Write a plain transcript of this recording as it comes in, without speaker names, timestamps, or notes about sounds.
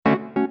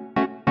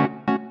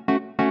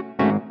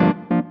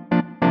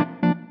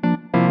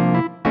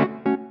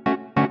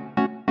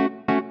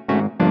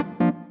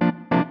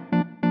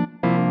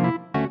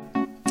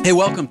Hey,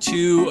 welcome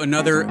to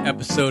another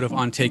episode of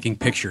On Taking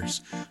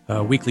Pictures,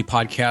 a weekly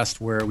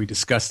podcast where we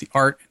discuss the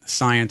art and the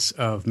science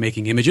of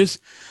making images,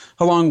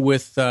 along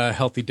with a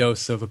healthy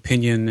dose of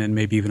opinion and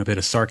maybe even a bit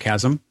of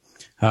sarcasm.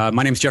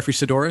 My name is Jeffrey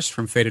Sidoris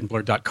from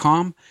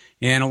fadedandblurred.com,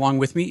 and along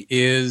with me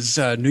is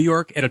New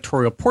York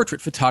editorial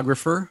portrait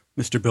photographer,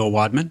 Mr. Bill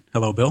Wadman.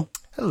 Hello, Bill.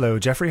 Hello,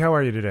 Jeffrey. How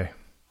are you today?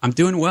 I'm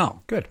doing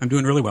well. Good. I'm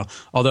doing really well.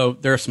 Although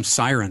there are some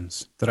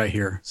sirens that I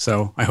hear,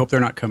 so I hope they're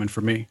not coming for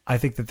me. I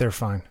think that they're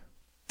fine.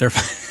 They're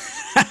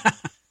fine.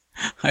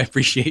 I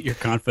appreciate your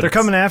confidence. They're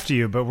coming after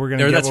you, but we're going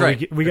to get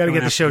right. We got to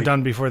get the show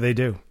done before they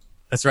do.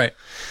 That's right.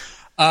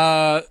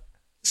 Actually,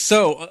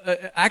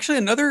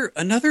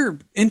 another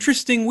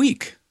interesting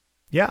week.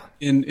 Yeah.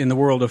 In the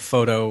world of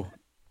photo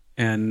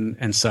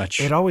and such.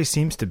 It always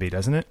seems to be,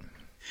 doesn't it?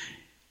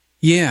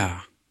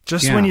 Yeah.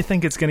 Just when you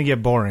think it's going to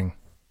get boring.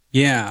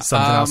 Yeah.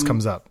 Something else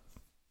comes up.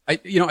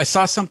 I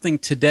saw something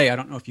today. I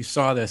don't know if you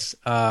saw this.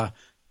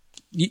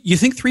 You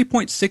think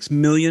 3.6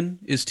 million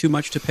is too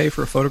much to pay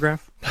for a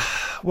photograph?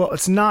 Well,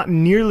 it's not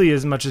nearly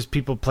as much as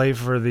people pay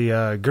for the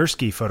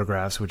Gursky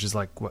photographs, which is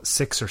like, what,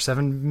 6 or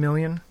 7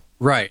 million?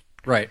 Right.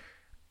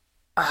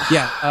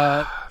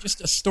 Yeah.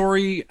 Just a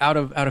story out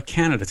of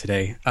Canada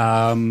today.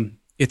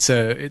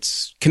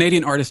 It's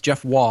Canadian artist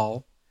Jeff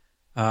Wall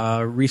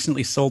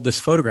recently sold this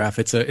photograph.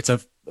 It's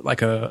a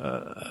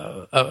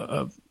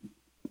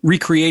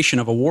recreation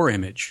of a war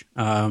image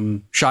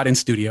shot in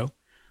studio.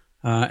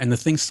 And the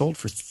thing sold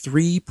for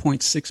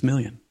 $3.6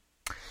 million.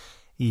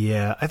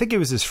 Yeah, I think it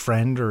was his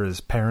friend or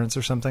his parents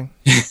or something.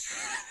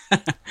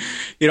 I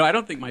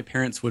don't think my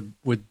parents would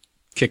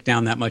kick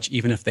down that much,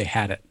 even if they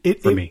had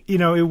it for me. It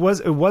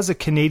was a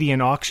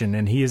Canadian auction,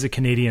 and he is a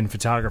Canadian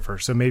photographer,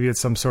 so maybe it's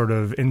some sort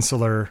of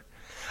insular.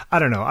 I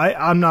don't know.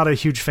 I'm not a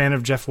huge fan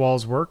of Jeff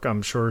Wall's work.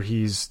 I'm sure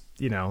he's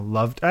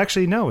loved.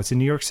 Actually, no, it's in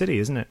New York City,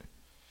 isn't it?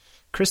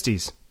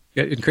 Christie's.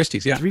 Yeah, in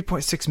Christie's, yeah.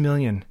 3.6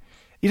 million.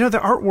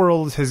 The art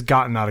world has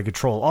gotten out of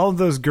control. All of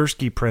those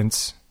Gursky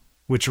prints,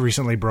 which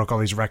recently broke all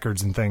these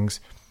records and things.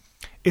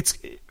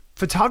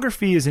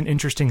 Photography is an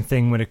interesting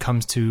thing when it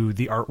comes to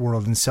the art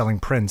world and selling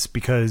prints,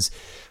 because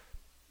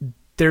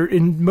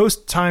in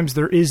most times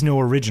there is no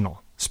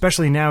original,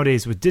 especially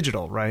nowadays with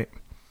digital, right?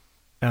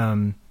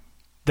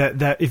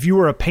 That if you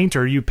were a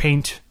painter, you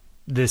paint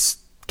this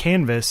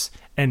canvas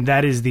and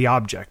that is the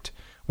object.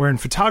 Where in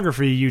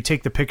photography, you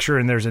take the picture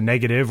and there's a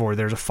negative or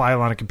there's a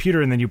file on a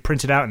computer and then you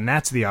print it out and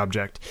that's the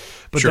object.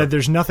 But sure.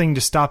 There's nothing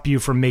to stop you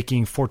from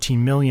making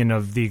 14 million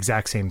of the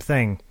exact same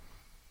thing.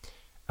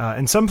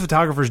 And some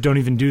photographers don't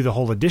even do the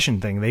whole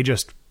edition thing. They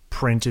just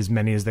print as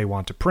many as they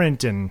want to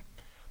print and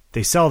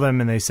they sell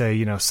them and they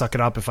say, suck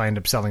it up if I end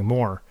up selling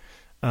more.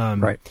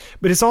 Right.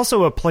 But it's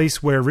also a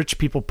place where rich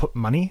people put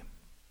money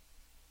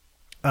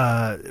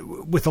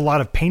with a lot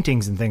of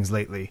paintings and things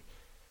lately.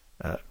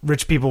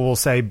 Rich people will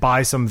say,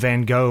 buy some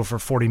Van Gogh for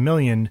 40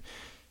 million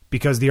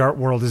because the art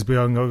world has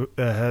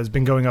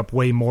been going up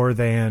way more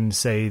than,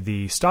 say,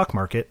 the stock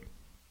market.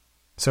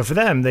 So for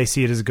them, they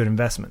see it as a good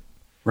investment.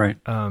 Right.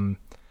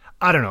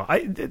 I don't know.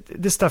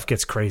 This stuff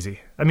gets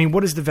crazy. I mean,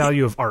 what is the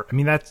value of art? I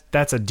mean,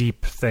 that's a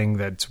deep thing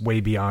that's way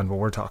beyond what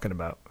we're talking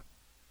about.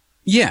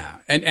 Yeah.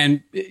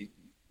 And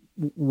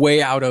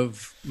way out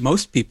of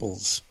most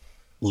people's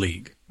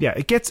league. Yeah,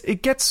 it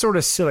gets sort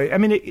of silly. I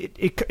mean,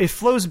 it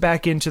flows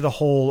back into the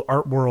whole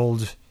art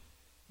world.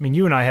 I mean,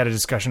 you and I had a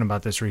discussion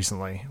about this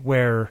recently,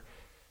 where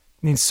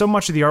so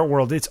much of the art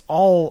world, it's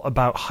all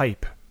about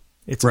hype.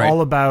 It's right.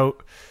 all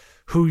about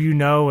who you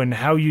know and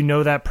how you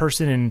know that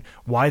person and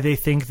why they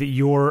think that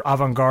you're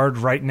avant-garde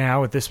right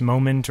now at this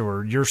moment,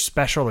 or you're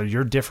special or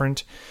you're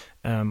different,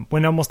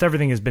 when almost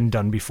everything has been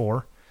done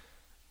before.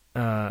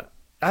 It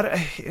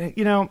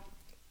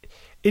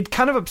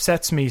kind of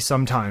upsets me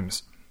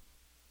sometimes.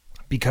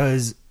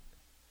 Because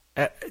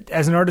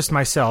as an artist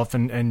myself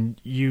and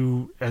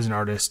you as an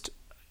artist,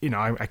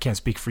 I can't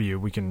speak for you.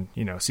 We can,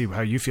 see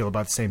how you feel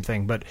about the same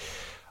thing. But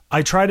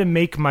I try to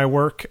make my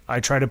work. I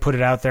try to put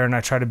it out there and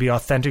I try to be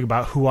authentic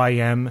about who I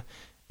am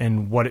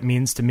and what it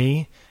means to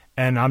me.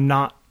 And I'm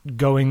not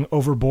going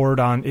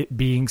overboard on it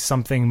being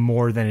something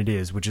more than it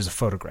is, which is a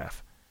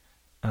photograph.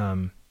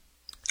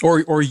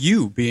 Or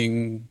you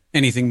being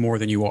anything more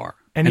than you are.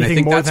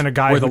 Anything more than a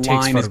guy who takes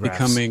photographs. Where the line is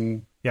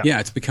becoming...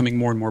 Yeah, it's becoming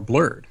more and more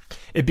blurred.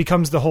 It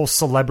becomes the whole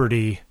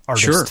celebrity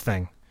artist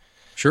thing.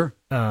 Sure.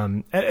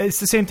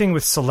 It's the same thing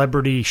with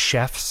celebrity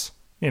chefs.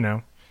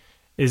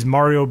 Is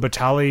Mario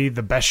Batali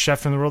the best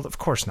chef in the world? Of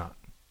course not.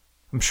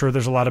 I'm sure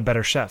there's a lot of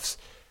better chefs.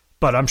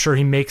 But I'm sure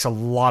he makes a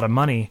lot of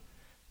money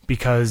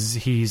because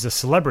he's a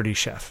celebrity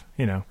chef,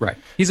 Right.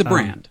 He's a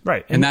brand.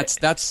 Right. And that's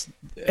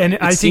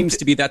it seems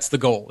to be that's the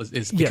goal,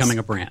 is becoming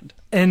a brand.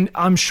 And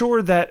I'm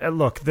sure that,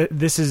 look,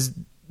 this has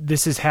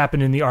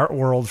happened in the art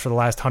world for the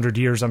last 100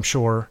 years, I'm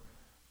sure.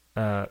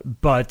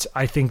 But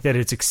I think that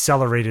it's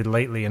accelerated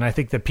lately. And I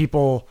think that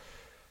people,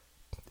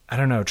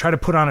 try to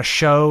put on a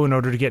show in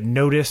order to get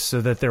noticed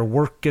so that their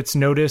work gets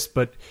noticed.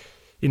 But,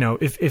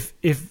 if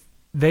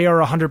they are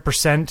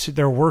 100%,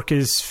 their work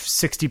is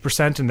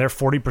 60% and they're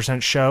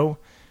 40% show,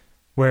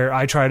 where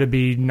I try to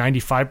be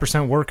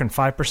 95% work and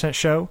 5%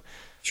 show.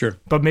 Sure.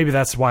 But maybe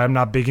that's why I'm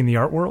not big in the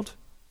art world.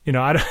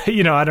 I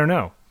don't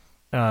know.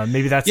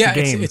 Maybe that's the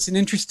game. It's an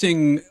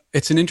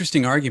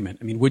interesting argument.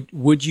 I mean,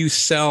 would you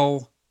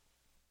sell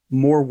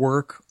more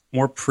work,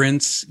 more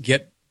prints,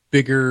 get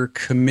bigger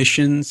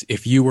commissions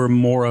if you were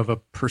more of a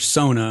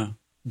persona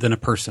than a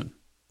person?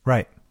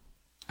 Right.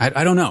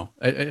 I don't know.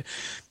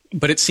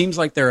 But it seems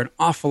like there are an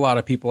awful lot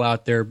of people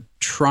out there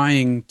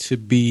trying to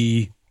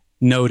be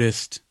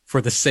noticed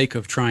for the sake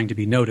of trying to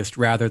be noticed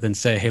rather than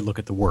say, hey, look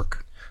at the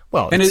work.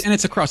 Well, and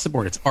it's across the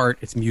board. It's art,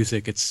 it's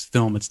music, it's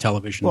film, it's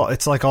television. Well,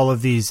 it's like all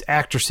of these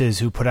actresses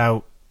who put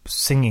out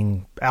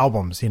singing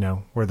albums,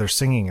 where they're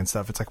singing and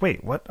stuff. It's like,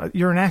 wait, what?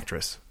 You're an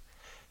actress.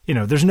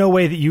 There's no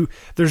way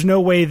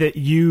that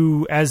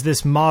you as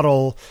this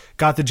model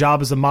got the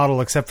job as a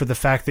model except for the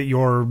fact that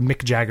you're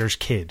Mick Jagger's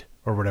kid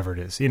or whatever it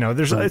is.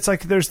 There's right. It's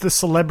like there's the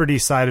celebrity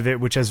side of it,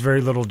 which has very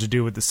little to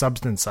do with the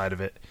substance side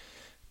of it.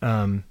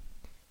 And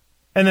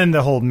then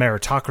the whole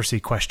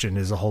meritocracy question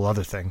is a whole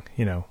other thing,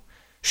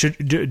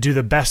 Do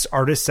the best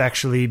artists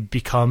actually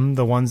become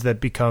the ones that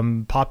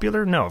become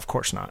popular? No, of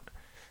course not.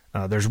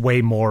 There's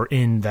way more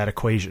in that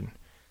equation.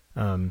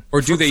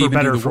 Or do they for even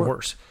better do or the for work?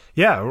 worse?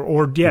 Yeah,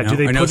 do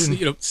they put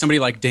in somebody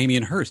like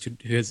Damien Hirst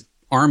who has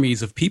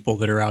armies of people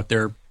that are out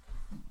there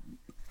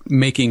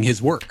making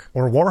his work,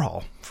 or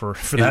Warhol for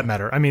that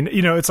matter. I mean,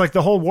 it's like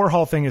the whole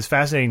Warhol thing is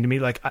fascinating to me.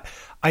 Like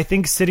I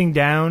think sitting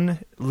down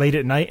late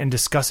at night and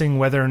discussing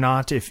whether or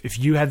not if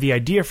you had the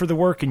idea for the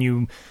work and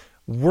you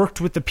worked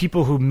with the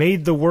people who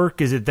made the work,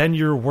 is it then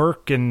your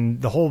work,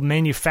 and the whole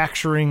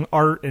manufacturing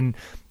art, and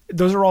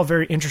those are all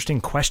very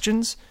interesting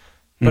questions.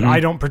 But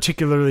I don't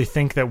particularly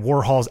think that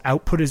Warhol's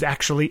output is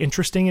actually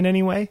interesting in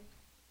any way.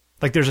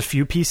 Like there's a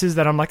few pieces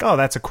that I'm like, oh,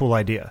 that's a cool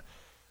idea.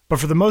 But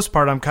for the most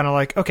part, I'm kind of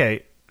like,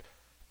 okay,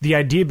 the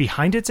idea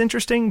behind it's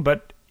interesting,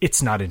 but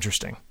it's not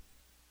interesting.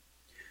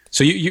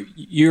 So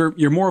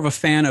you're more of a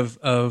fan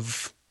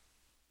of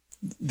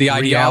the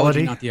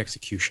ideology, not the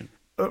execution.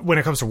 When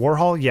it comes to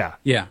Warhol, yeah.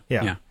 Yeah.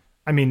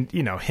 I mean,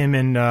 him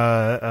and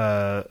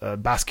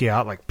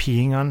Basquiat like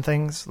peeing on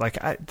things. Like,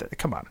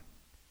 come on.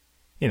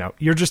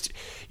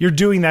 You're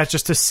doing that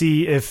just to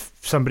see if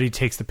somebody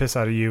takes the piss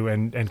out of you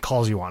and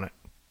calls you on it.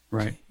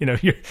 Right.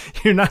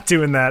 You're not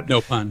doing that.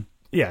 No pun.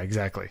 Yeah,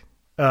 exactly.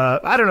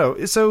 I don't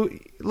know. So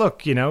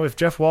look, if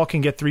Jeff Wall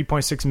can get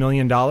 $3.6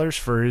 million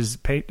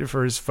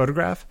for his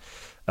photograph,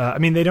 I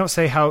mean, they don't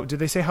say did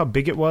they say how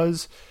big it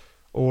was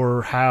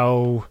or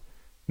how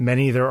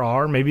many there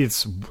are? Maybe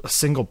it's a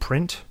single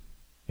print,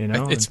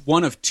 It's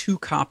one of two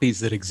copies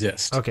that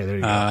exist. Okay, there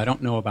you go. I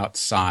don't know about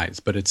size,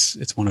 but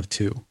it's one of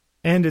two.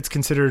 And it's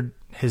considered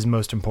his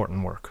most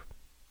important work.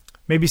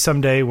 Maybe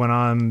someday when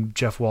I'm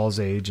Jeff Wall's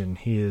age and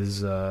he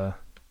is... Oh,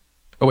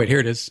 wait, here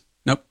it is.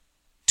 Nope.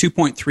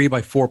 2.3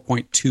 by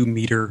 4.2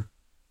 meter.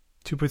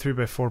 2.3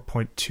 by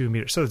 4.2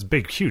 meters. So it's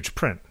big, huge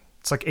print.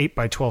 It's like 8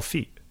 by 12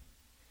 feet.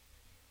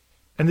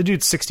 And the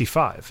dude's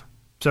 65.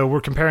 So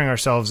we're comparing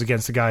ourselves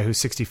against a guy who's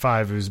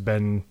 65 who's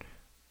been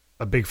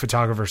a big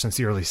photographer since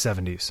the early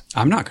 70s.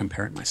 I'm not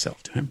comparing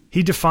myself to him.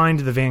 He defined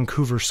the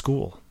Vancouver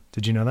School.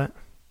 Did you know that?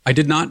 I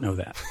did not know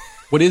that.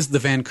 What is the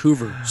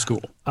Vancouver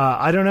School?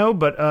 I don't know,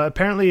 but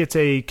apparently it's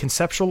a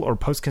conceptual or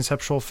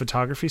post-conceptual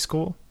photography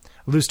school.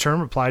 A loose term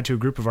applied to a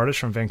group of artists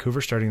from Vancouver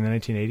starting in the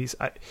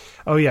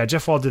 1980s.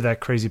 Jeff Wall did that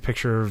crazy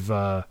picture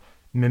of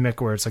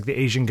Mimic where it's like the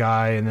Asian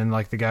guy and then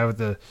like the guy with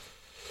the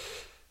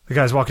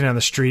guy's walking down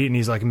the street and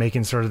he's like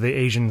making sort of the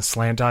Asian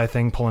slant eye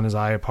thing, pulling his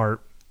eye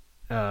apart.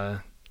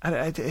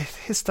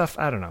 His stuff,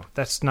 I don't know.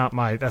 That's not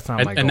my goal.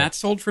 And that's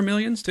sold for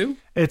millions too?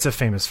 It's a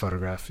famous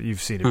photograph.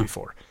 You've seen it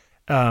before.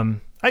 I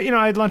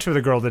had lunch with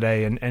a girl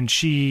today, and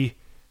she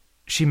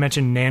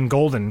mentioned Nan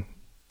Goldin,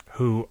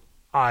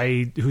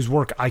 whose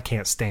work I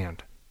can't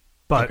stand.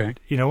 But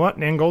You know what?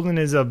 Nan Goldin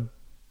is a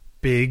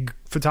big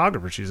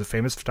photographer. She's a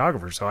famous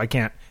photographer, so I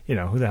can't.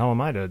 Who the hell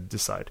am I to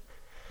decide?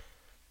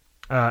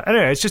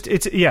 Anyway,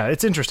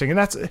 it's interesting, and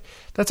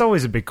that's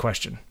always a big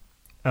question.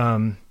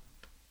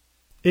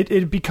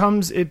 It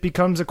becomes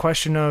a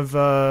question of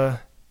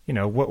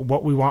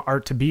what we want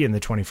art to be in the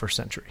 21st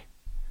century.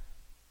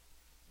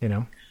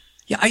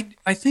 Yeah,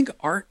 I think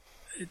art,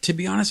 to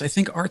be honest, I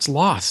think art's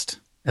lost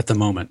at the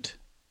moment.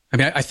 I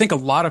mean, I think a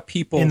lot of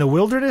people... In the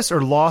wilderness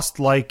or lost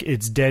like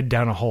it's dead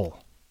down a hole?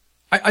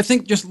 I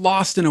think just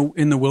lost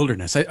in the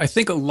wilderness. I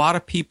think a lot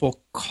of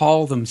people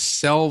call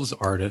themselves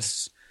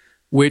artists,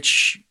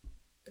 which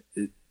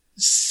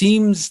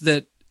seems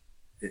that...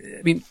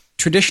 I mean,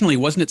 traditionally,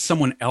 wasn't it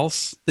someone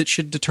else that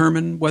should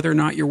determine whether or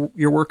not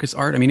your work is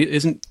art? I mean,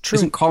 isn't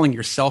calling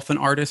yourself an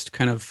artist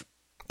kind of...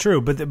 True,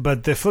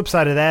 but the flip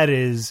side of that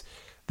is...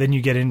 Then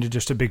you get into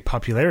just a big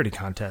popularity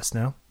contest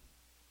now.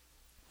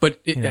 But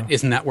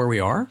isn't that where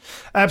we are?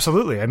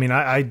 Absolutely. I mean,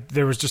 I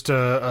there was just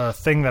a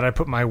thing that I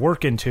put my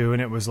work into,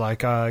 and it was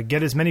like,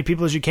 get as many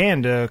people as you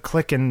can to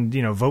click and,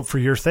 vote for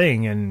your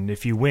thing. And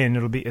if you win,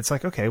 it's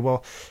like, okay,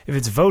 well, if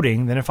it's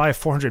voting, then if I have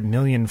 400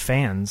 million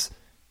fans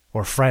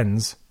or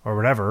friends or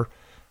whatever,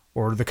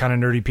 or the kind of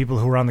nerdy people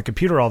who are on the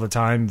computer all the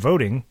time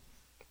voting,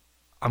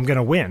 I'm going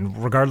to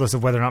win, regardless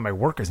of whether or not my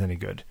work is any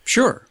good.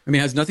 Sure. I mean,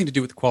 it has nothing to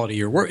do with the quality of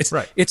your work.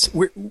 Right.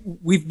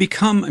 We've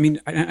become, I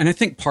mean, and I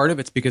think part of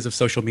it's because of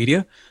social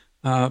media,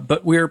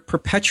 but we're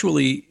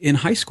perpetually in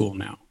high school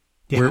now.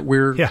 Yeah.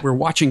 We're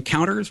watching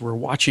counters, we're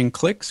watching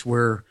clicks,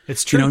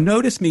 it's true.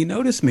 Notice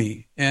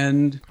me.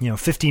 And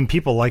 15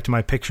 people liked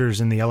my pictures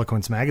in the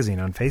Eloquence magazine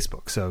on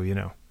Facebook. So,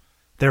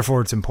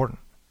 therefore it's important.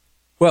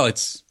 Well,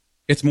 it's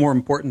more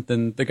important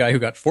than the guy who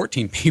got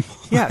 14 people.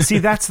 Yeah. See,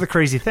 that's the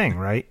crazy thing,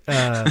 right?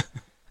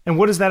 And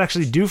what does that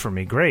actually do for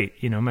me?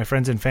 Great. My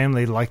friends and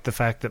family like the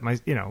fact that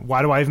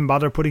why do I even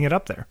bother putting it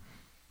up there?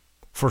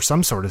 For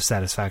some sort of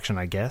satisfaction,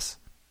 I guess.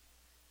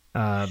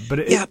 But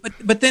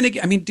then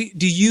again, I mean,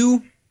 do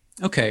you?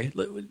 Okay,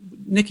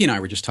 Nikki and I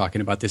were just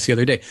talking about this the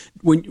other day.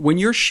 When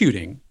you're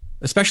shooting,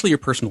 especially your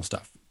personal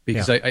stuff,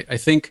 because I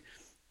think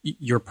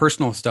your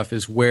personal stuff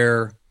is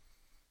where,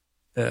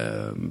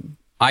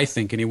 I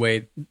think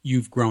anyway,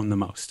 you've grown the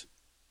most,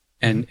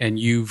 and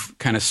you've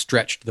kind of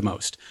stretched the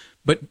most.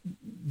 But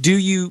do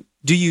you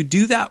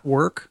do that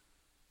work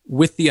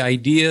with the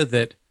idea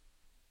that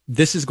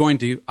this is going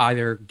to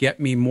either get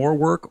me more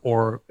work,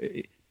 or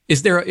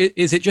is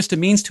it just a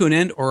means to an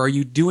end, or are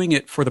you doing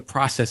it for the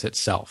process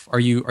itself? Are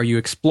you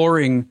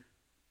exploring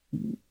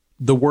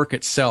the work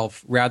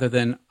itself rather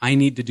than I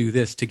need to do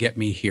this to get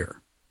me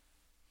here?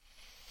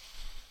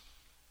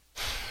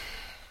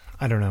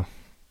 I don't know.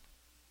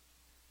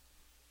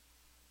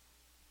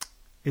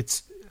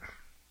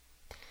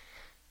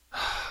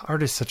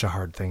 Art is such a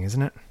hard thing,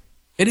 isn't it?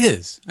 It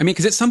is. I mean,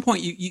 because at some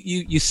point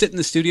you sit in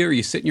the studio, or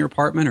you sit in your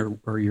apartment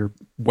or your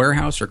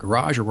warehouse or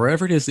garage or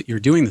wherever it is that you're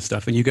doing the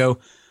stuff, and you go,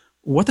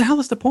 what the hell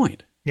is the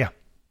point? Yeah.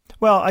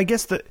 Well, I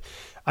guess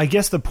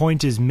the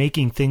point is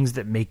making things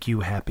that make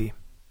you happy,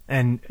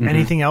 and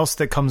anything else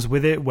that comes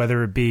with it,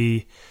 whether it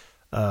be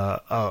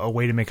a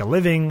way to make a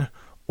living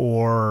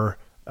or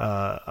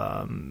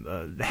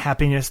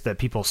happiness that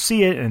people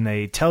see it and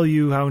they tell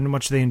you how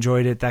much they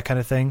enjoyed it, that kind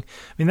of thing.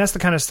 I mean, that's the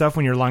kind of stuff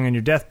when you're lying on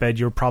your deathbed,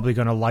 you're probably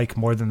going to like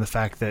more than the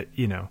fact that,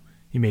 you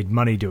made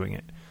money doing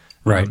it.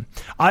 Right.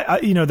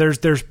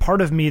 There's part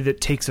of me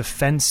that takes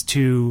offense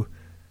to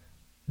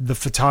the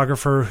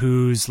photographer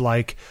who's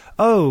like,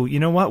 oh, you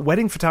know what?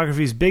 Wedding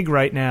photography is big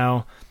right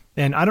now.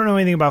 And I don't know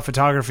anything about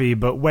photography,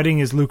 but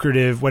wedding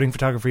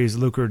photography is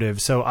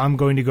lucrative. So I'm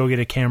going to go get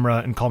a camera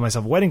and call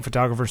myself a wedding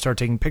photographer, start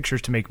taking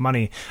pictures to make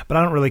money. But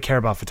I don't really care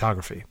about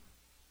photography.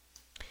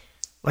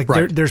 Like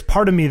there's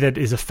part of me that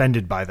is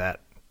offended by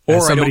that. Or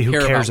as somebody who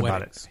cares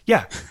about it.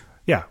 Yeah.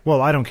 Yeah.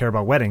 Well, I don't care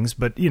about weddings,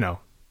 but I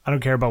don't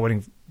care about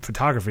wedding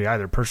photography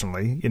either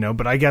personally,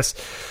 but I guess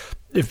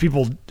if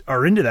people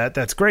are into that,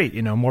 that's great.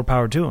 More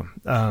power to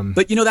them.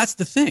 But that's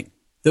the thing.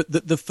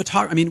 The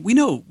photographer. I mean, we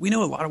know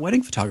a lot of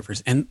wedding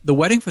photographers, and the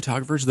wedding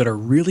photographers that are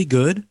really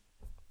good.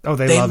 Oh,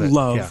 they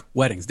love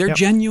weddings. They're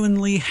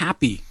genuinely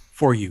happy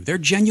for you. They're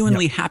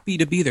genuinely happy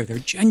to be there. They're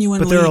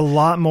genuinely. But there are a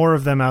lot more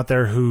of them out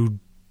there who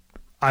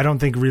I don't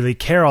think really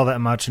care all that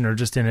much and are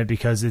just in it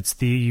because it's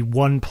the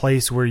one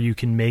place where you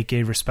can make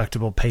a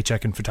respectable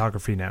paycheck in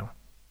photography now.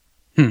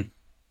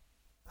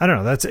 I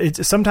don't know.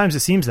 Sometimes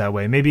it seems that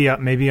way. Maybe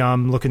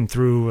I'm looking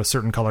through a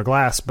certain color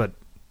glass, but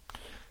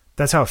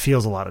that's how it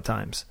feels a lot of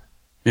times.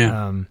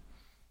 Yeah.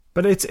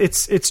 But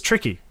it's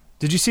tricky.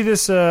 Did you see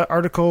this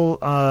article?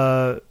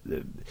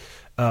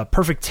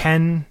 Perfect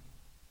 10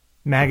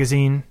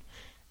 magazine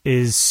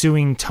is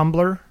suing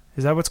Tumblr.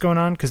 Is that what's going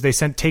on? Because they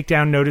sent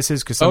takedown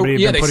notices because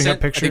somebody had been putting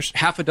up pictures. I think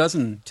half a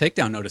dozen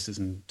takedown notices,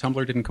 and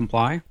Tumblr didn't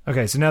comply.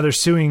 Okay, so now they're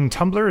suing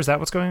Tumblr. Is that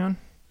what's going on?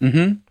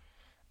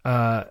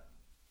 Mm-hmm.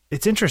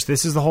 It's interesting.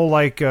 This is the whole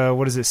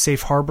what is it?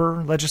 Safe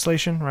harbor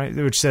legislation, right?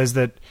 Which says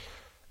that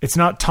it's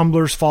not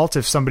Tumblr's fault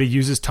if somebody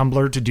uses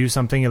Tumblr to do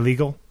something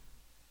illegal,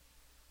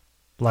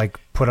 like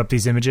put up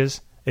these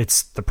images.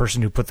 It's the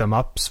person who put them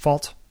up's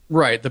fault.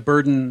 Right. The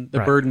burden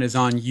is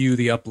on you,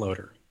 the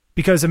uploader.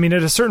 Because, I mean,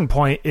 at a certain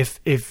point,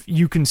 if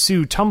you can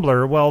sue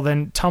Tumblr, well,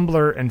 then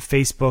Tumblr and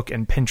Facebook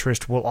and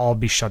Pinterest will all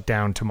be shut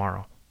down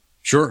tomorrow.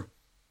 Sure.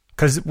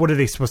 Because what are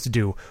they supposed to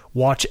do?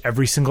 Watch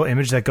every single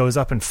image that goes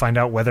up and find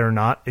out whether or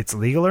not it's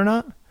legal or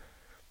not?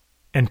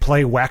 And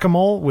play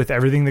whack-a-mole with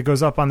everything that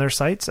goes up on their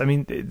sites? I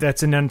mean,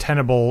 that's an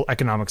untenable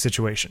economic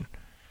situation.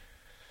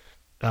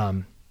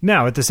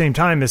 Now, at the same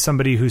time, as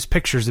somebody whose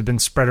pictures have been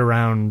spread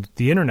around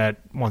the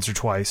internet once or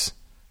twice,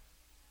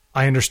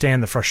 I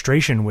understand the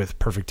frustration with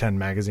Perfect 10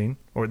 magazine,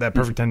 or that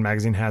Perfect 10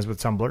 magazine has with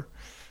Tumblr.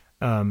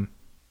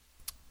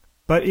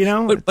 But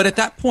but at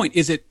that point,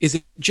 is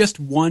it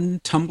just one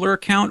Tumblr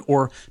account,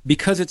 or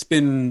because it's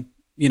been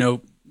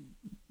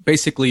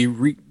basically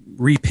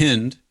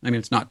repinned? I mean,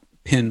 it's not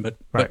pinned, but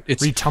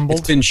it's retumbled.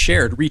 It's been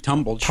shared,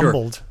 retumbled,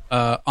 tumbled.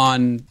 Sure,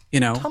 on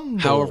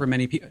however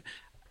many people.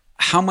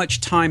 How much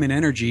time and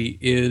energy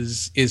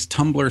is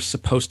Tumblr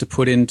supposed to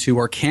put into,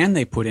 or can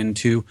they put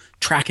into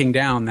tracking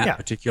down that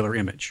particular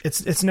image?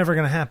 It's never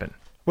going to happen.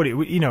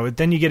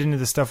 Then you get into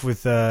the stuff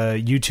with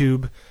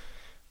YouTube,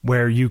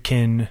 where you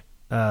can,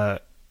 where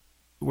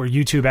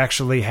YouTube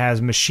actually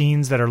has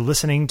machines that are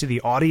listening to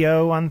the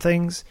audio on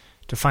things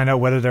to find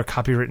out whether they're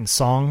copywritten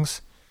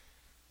songs.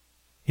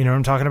 You know what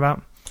I'm talking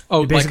about?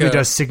 Oh, it basically like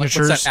does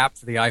signatures. Like what's that app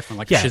for the iPhone?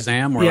 Like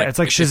Shazam? Or it's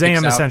like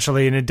Shazam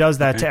essentially, and it does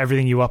that to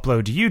everything you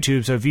upload to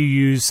YouTube. So if you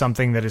use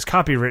something that is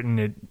copywritten,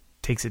 it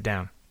takes it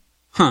down.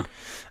 Huh.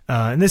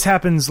 And this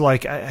happens,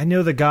 like, I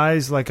know the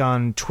guys like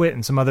on Twit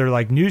and some other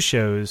like news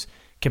shows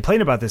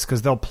complain about this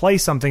because they'll play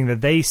something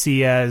that they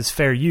see as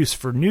fair use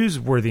for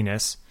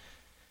newsworthiness,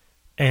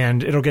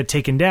 and it'll get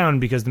taken down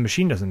because the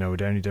machine doesn't know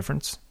any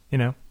difference, you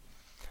know?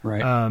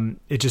 Right.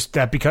 It just,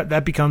 that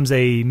becomes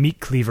a meat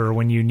cleaver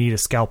when you need a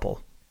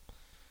scalpel.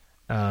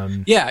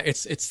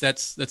 It's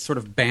that's sort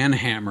of ban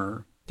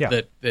hammer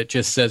that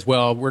just says,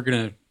 well, we're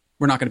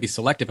not gonna be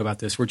selective about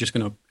this. We're just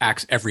gonna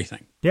axe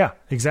everything. Yeah,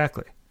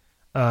 exactly.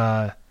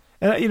 And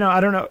you know, I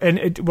don't know,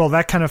 and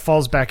that kind of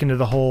falls back into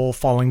the whole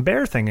Falling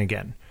Bear thing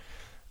again,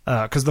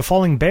 because the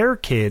Falling Bear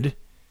kid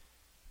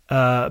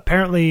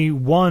apparently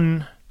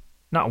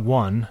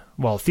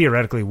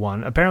theoretically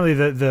won. Apparently,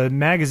 the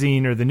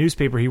magazine or the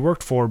newspaper he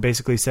worked for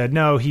basically said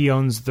no, he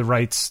owns the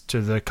rights to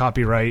the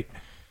copyright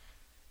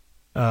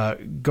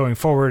going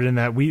forward, and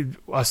that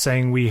us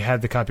saying we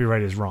had the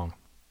copyright is wrong.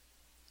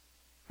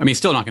 I mean, he's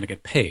still not going to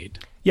get paid.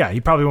 Yeah, he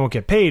probably won't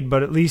get paid,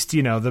 but at least,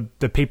 you know,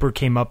 the paper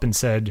came up and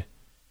said,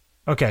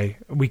 okay,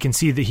 we can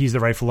see that he's the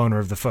rightful owner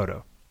of the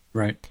photo.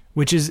 Right.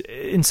 Which is,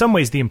 in some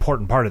ways, the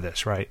important part of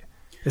this, right?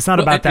 It's not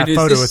about that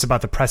photo, it's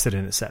about the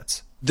precedent it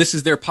sets. This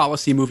is their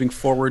policy moving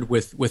forward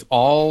with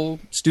all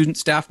student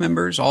staff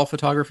members, all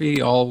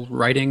photography, all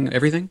writing,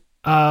 everything?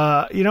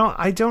 You know,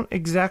 I don't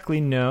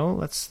exactly know.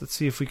 Let's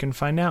see if we can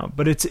find out.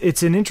 But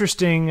it's an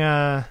interesting,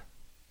 hey,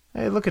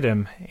 look at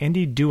him,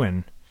 Andy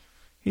Doohan.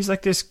 He's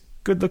like this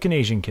good-looking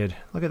Asian kid.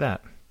 Look at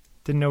that.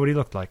 Didn't know what he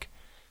looked like.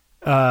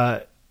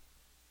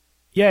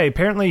 Yeah,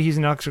 apparently he's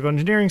an electrical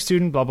engineering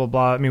student, blah, blah,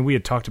 blah. I mean, we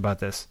had talked about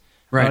this.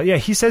 Right. Yeah,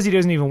 he says he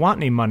doesn't even want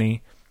any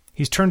money.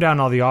 He's turned down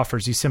all the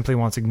offers. He simply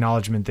wants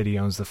acknowledgement that he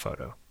owns the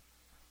photo.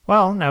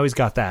 Well, now he's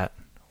got that.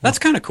 That's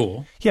kind of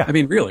cool. Yeah. I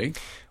mean, really.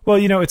 Well,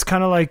 you know, it's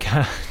kind of like,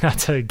 not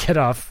to get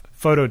off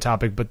photo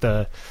topic, but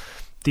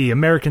the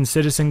American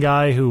citizen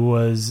guy who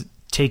was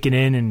taken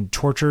in and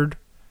tortured,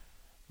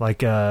 like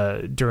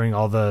during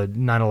all the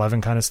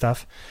 9/11 kind of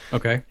stuff.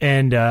 Okay.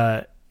 And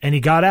he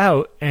got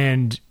out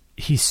and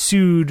he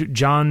sued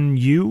John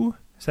Yoo.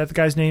 Is that the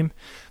guy's name?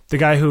 The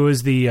guy who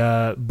was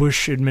the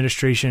Bush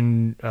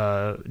administration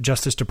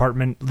Justice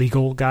Department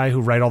legal guy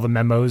who write all the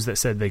memos that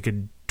said they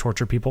could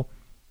torture people.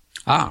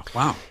 Ah,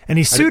 wow. And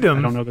he sued him.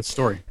 I don't know the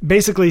story.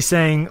 Basically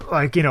saying,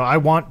 like, you know,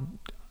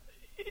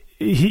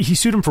 he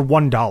sued him for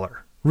 $1.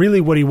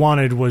 Really what he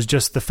wanted was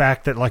just the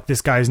fact that, like,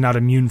 this guy is not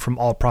immune from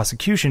all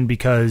prosecution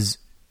because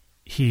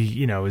he,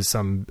 you know, is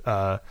some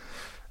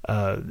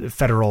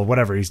federal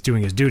whatever. He's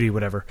doing his duty,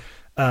 whatever.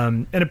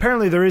 And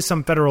apparently there is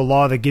some federal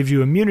law that gives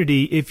you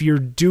immunity if you're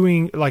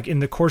doing, like, in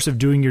the course of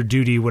doing your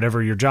duty,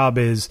 whatever your job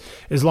is,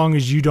 as long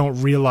as you don't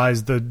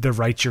realize the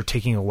rights you're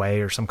taking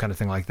away or some kind of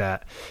thing like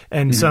that.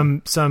 And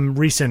some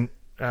recent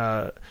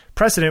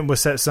precedent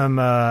was set.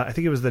 I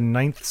think it was the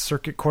Ninth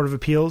Circuit Court of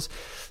Appeals,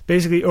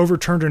 basically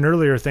overturned an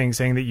earlier thing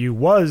saying that you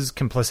was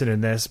complicit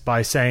in this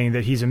by saying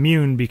that he's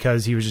immune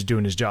because he was just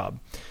doing his job.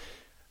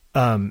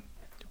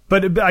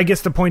 But I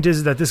guess the point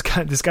is that this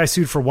guy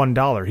sued for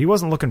 $1. He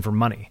wasn't looking for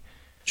money.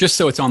 Just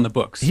so it's on the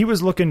books. He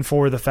was looking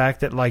for the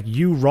fact that, like,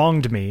 you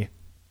wronged me,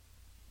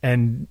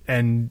 and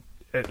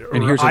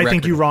I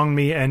think you wronged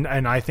me, and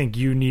I think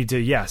you need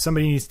to,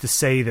 somebody needs to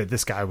say that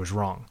this guy was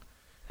wrong.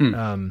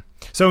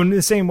 So in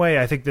the same way,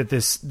 I think that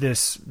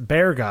this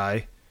bear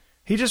guy,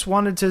 he just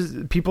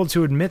wanted people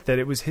to admit that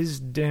it was his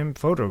damn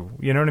photo.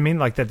 You know what I mean?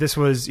 Like, that this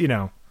was, you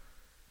know,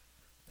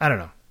 I don't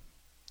know.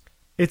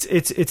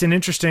 It's an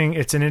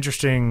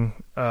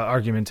interesting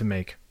argument to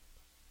make,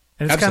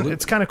 and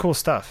it's kind of cool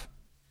stuff.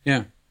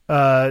 Yeah.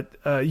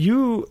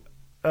 You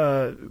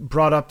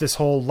brought up this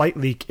whole light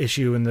leak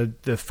issue in the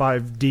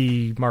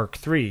 5D Mark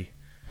III.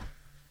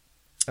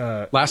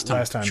 Last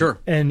time. Sure.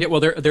 And yeah, well,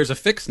 there's a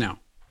fix now.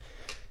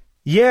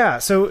 Yeah.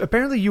 So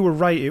apparently you were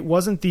right. It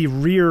wasn't the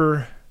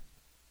rear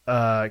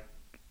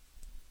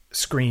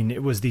screen.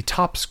 It was the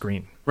top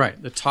screen.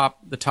 Right. The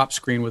top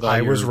screen with all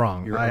I was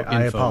wrong.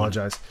 I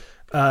apologize.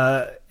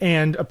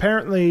 And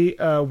apparently,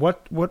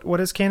 what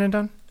has Canon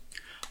done?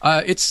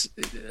 It's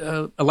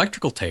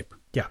electrical tape.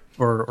 Yeah.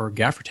 Or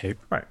gaffer tape.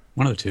 Right.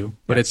 One of the two.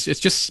 But it's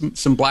just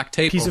some black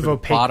tape piece over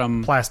of the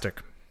bottom.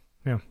 Plastic.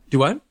 Yeah. Do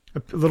what?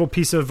 A little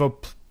piece of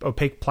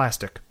opaque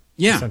plastic.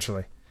 Yeah.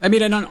 Essentially. I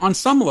mean, and on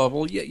some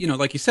level, you know,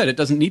 like you said, it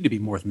doesn't need to be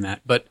more than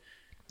that. But,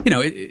 you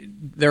know,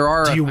 there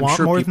are, Do you want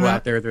sure more people than that?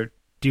 out there that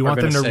Do you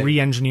want them to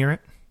re-engineer it?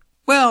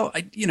 Well,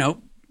 you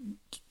know,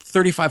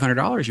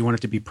 $3,500, you want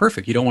it to be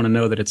perfect. You don't want to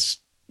know that it's,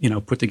 you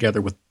know, put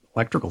together with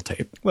electrical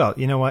tape. Well,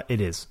 you know what?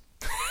 It is.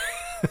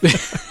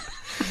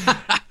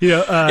 You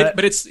know,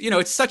 but it's, you know,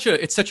 it's such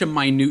a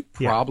minute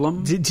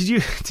problem. Yeah.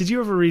 Did you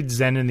ever read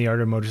Zen and the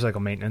Art of Motorcycle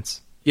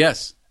Maintenance?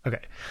 Yes. Okay.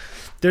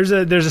 There's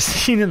a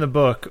scene in the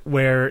book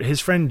where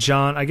his friend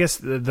John, I guess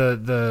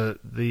the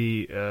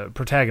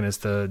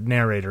protagonist, the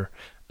narrator,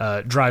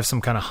 drives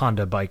some kind of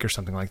Honda bike or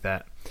something like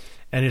that,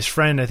 and his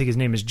friend, I think his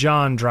name is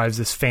John, drives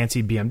this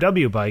fancy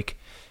BMW bike,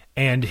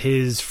 and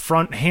his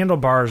front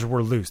handlebars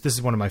were loose. This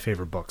is one of my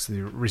favorite books,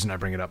 the reason I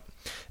bring it up.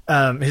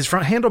 His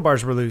front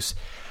handlebars were loose,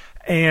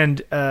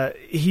 and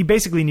he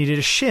basically needed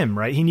a shim,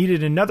 right? He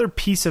needed another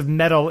piece of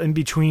metal in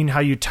between how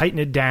you tighten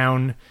it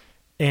down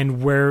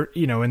and where,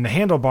 in the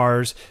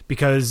handlebars,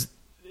 because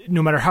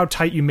no matter how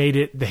tight you made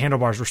it, the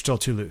handlebars were still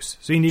too loose.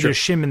 So you needed a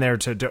shim in there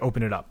to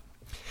open it up.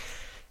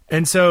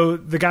 And so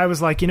the guy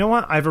was like, you know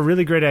what? I have a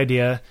really great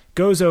idea.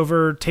 Goes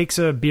over, takes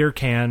a beer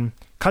can,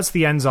 cuts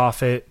the ends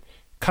off it,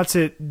 cuts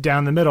it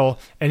down the middle,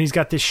 and he's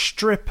got this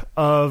strip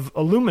of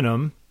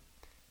aluminum,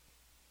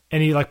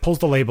 and he pulls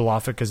the label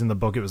off it, because in the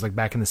book it was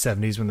back in the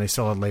 70s when they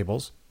still had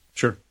labels.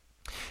 Sure.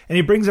 And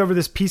he brings over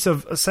this piece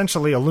of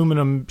essentially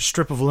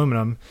strip of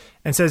aluminum,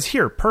 and says,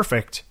 here,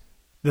 perfect.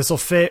 This will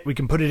fit. We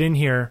can put it in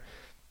here,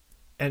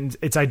 and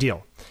it's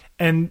ideal.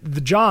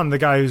 And John, the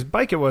guy whose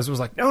bike it was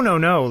like,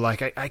 no,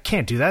 I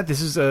can't do that.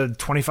 This is a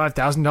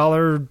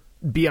 $25,000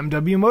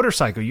 BMW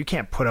motorcycle. You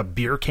can't put a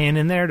beer can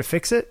in there to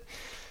fix it.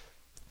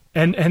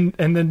 And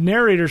the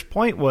narrator's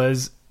point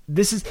was,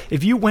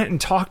 if you went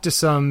and talked to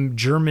some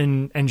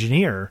German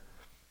engineer,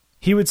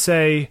 he would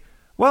say,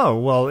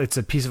 well, it's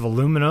a piece of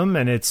aluminum,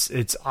 and it's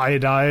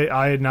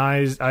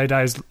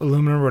iodized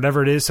aluminum or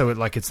whatever it is, so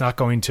it's not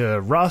going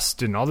to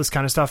rust and all this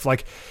kind of stuff.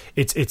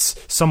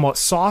 It's somewhat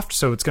soft,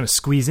 so it's going to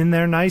squeeze in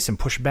there nice and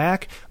push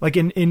back.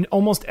 In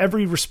almost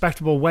every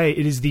respectable way,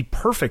 it is the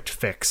perfect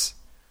fix.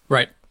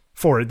 Right.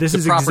 For it. This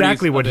is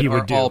exactly what he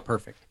would do. All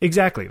perfect.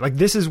 Exactly.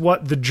 This is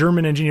what the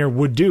German engineer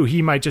would do.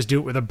 He might just do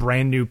it with a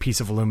brand new piece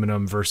of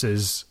aluminum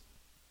versus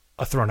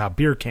a thrown out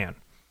beer can.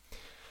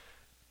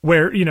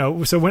 Where,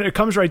 so when it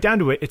comes right down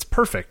to it, it's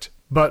perfect.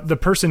 But the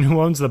person who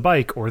owns the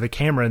bike, or the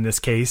camera in this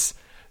case,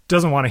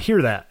 doesn't want to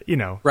hear that,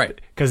 Right.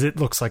 Because it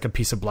looks like a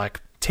piece of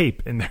black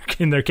tape in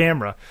their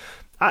camera.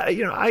 I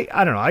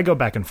don't know. I go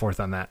back and forth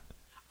on that.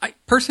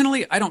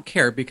 Personally, I don't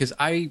care, because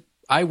I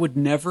would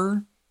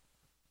never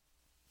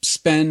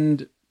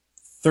spend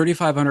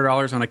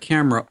 $3,500 on a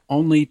camera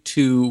only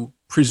to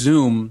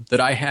presume that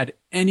I had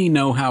any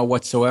know-how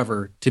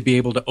whatsoever to be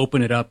able to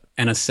open it up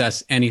and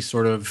assess any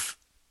sort of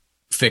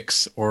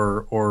fix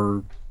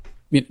or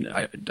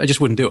I just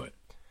wouldn't do it.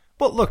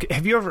 Well, look,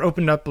 have you ever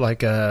opened up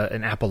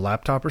an Apple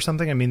laptop or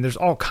something? I mean, there's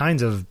all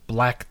kinds of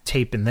black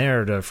tape in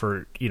there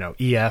for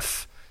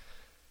EF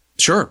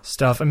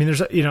stuff. I mean,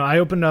 there's I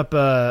opened up,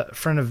 a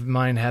friend of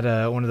mine had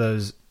one of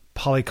those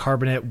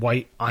polycarbonate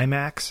white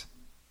iMacs,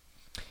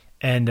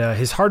 and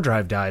his hard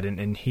drive died,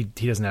 and he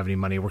doesn't have any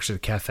money. He works at a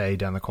cafe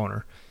down the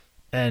corner,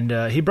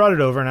 and he brought it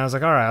over, and I was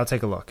like, all right, I'll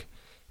take a look.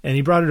 And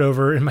he brought it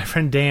over, and my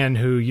friend Dan,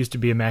 who used to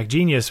be a Mac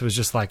genius, was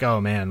just like, oh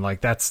man,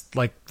 that's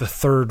the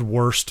third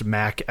worst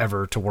Mac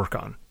ever to work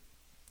on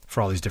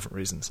for all these different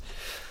reasons.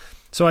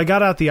 So I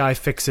got out the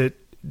iFixit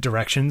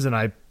directions, and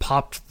I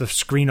popped the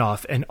screen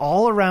off, and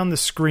all around the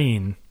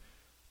screen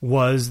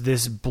was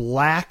this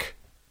black,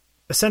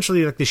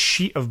 essentially this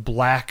sheet of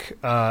black,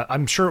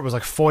 I'm sure it was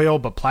foil,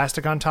 but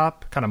plastic on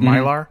top, kind of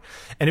Mylar.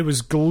 And it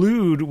was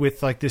glued with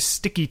this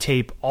sticky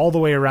tape all the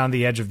way around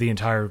the edge of the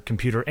entire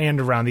computer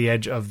and around the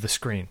edge of the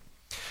screen.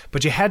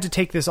 But you had to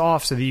take this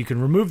off so that you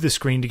can remove the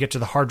screen to get to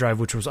the hard drive,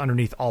 which was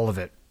underneath all of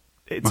it.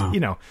 It's,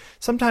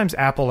 sometimes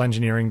Apple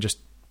engineering just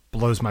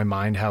blows my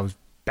mind how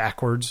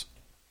backwards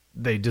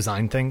they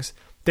design things.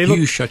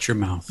 You shut your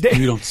mouth.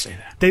 You don't say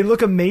that. They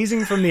look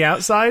amazing from the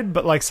outside,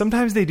 but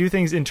sometimes they do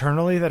things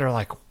internally that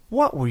are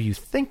what were you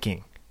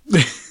thinking?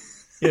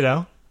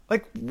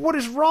 What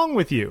is wrong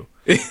with you?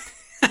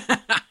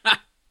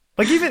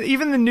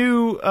 Even the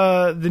new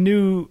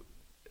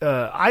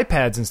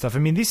iPads and stuff. I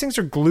mean, these things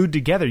are glued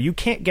together. You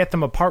can't get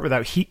them apart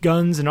without heat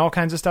guns and all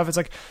kinds of stuff. It's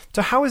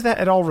so how is that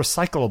at all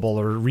recyclable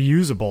or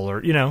reusable?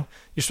 Or you're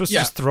supposed to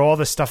just throw all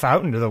this stuff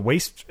out into the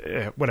waste,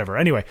 whatever.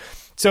 Anyway,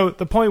 so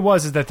the point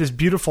is that this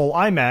beautiful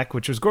iMac,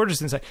 which was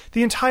gorgeous inside,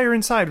 the entire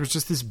inside was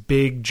just this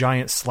big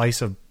giant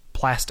slice of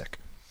plastic.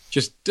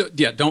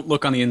 Don't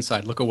look on the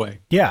inside. Look away.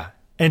 Yeah.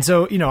 And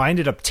so, I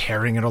ended up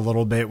tearing it a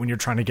little bit when you're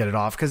trying to get it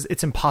off, because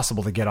it's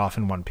impossible to get off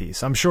in one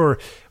piece. I'm sure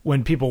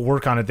when people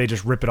work on it, they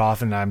just rip it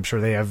off, and I'm sure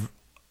they have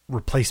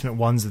replacement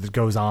ones that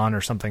goes on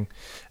or something.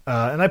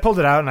 And I pulled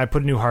it out, and I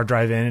put a new hard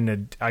drive in,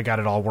 and I got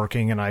it all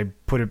working, and I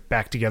put it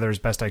back together as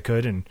best I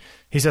could. And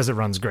he says it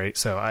runs great.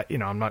 So,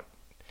 I'm not...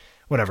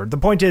 Whatever. The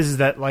point is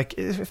that,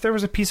 if there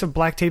was a piece of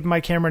black tape in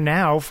my camera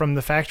now from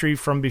the factory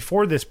from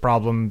before this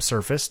problem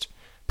surfaced...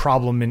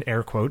 problem in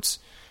air quotes,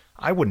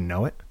 I wouldn't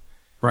know it.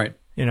 Right.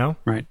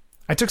 Right.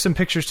 I took some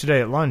pictures today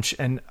at lunch,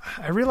 and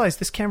I realized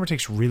this camera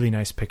takes really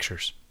nice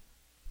pictures.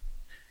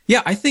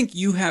 Yeah, I think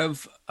you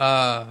have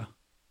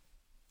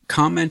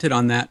commented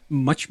on that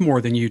much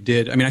more than you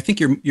did. I mean, I think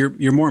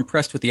you're more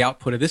impressed with the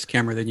output of this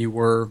camera than you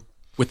were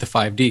with the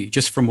 5D,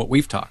 just from what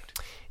we've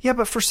talked. Yeah,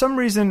 but for some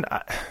reason...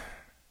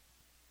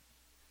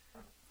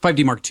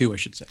 5D Mark II, I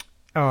should say.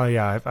 Oh,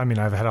 yeah. I mean,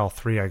 I've had all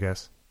three, I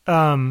guess.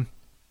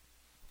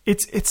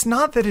 It's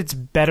not that it's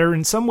better.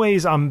 In some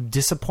ways, I'm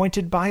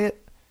disappointed by it.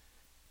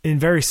 In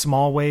very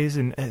small ways,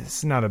 and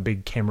it's not a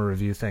big camera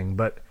review thing,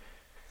 but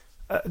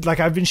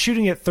I've been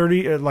shooting at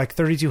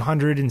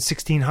 3200 and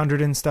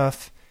 1600 and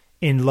stuff,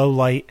 in low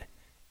light,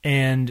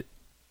 and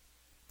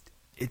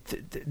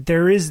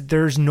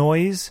there's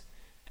noise,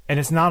 and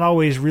it's not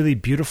always really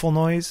beautiful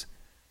noise.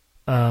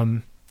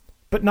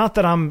 But not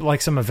that I'm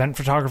like some event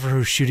photographer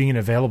who's shooting in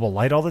available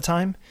light all the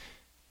time.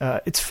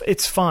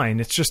 It's fine.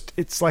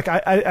 It's like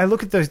I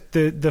look at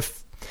the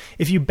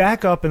if you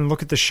back up and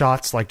look at the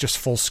shots like just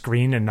full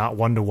screen and not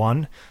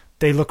 1-to-1,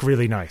 they look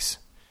really nice.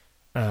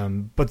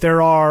 But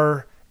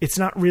it's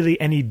not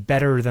really any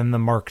better than the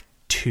Mark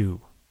II.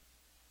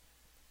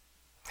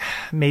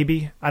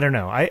 Maybe. I don't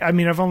know. I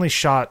mean, I've only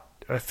shot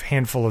a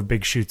handful of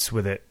big shoots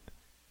with it,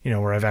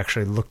 where I've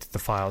actually looked at the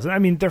files. And I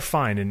mean, they're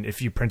fine. And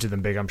if you printed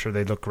them big, I'm sure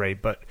they'd look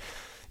great. But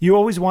you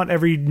always want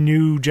every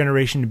new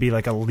generation to be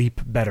like a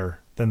leap better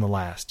than the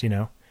last,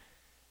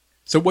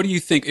 So what do you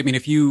think? I mean,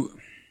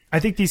 I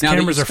think these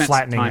cameras are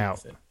flattening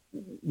out.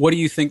 What do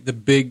you think the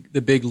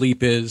big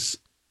leap is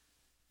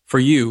for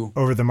you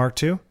over the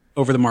Mark II?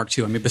 Over the Mark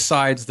II. I mean,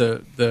 besides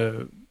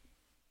the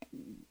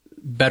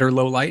better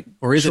low light,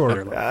 or is it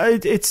better low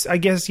light? It's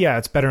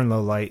better in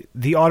low light.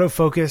 The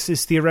autofocus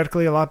is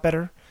theoretically a lot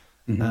better.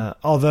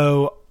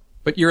 Mm-hmm.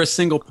 But you're a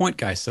single point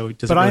guy, so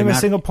does but it really I am matter?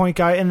 a single point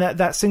guy, and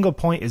that single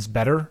point is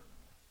better,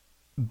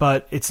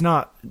 but it's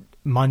not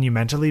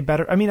monumentally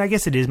better. I mean, I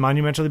guess it is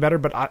monumentally better,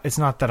 but it's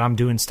not that I'm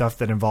doing stuff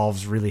that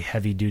involves really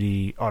heavy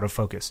duty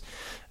autofocus.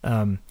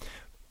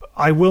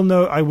 I will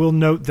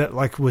note that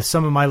like with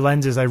some of my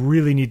lenses, I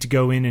really need to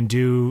go in and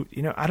do,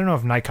 I don't know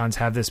if Nikons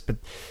have this, but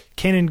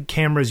Canon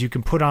cameras, you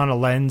can put on a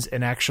lens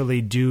and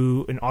actually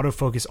do an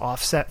autofocus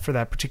offset for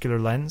that particular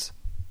lens.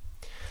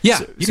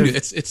 Yeah, you can do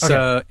it. It's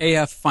okay.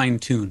 AF fine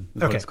tune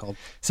is what it's called.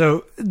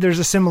 So there's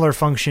a similar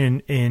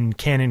function in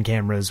Canon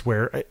cameras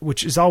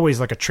which is always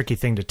like a tricky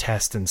thing to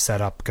test and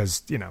set up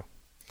because,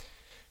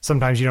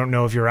 sometimes you don't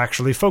know if you're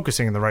actually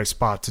focusing in the right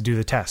spot to do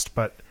the test.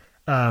 But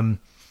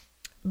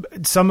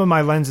some of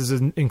my lenses,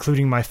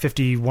 including my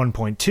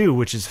 51.2,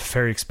 which is a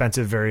very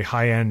expensive, very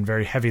high-end,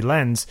 very heavy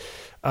lens,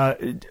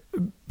 it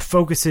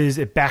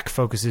back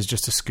focuses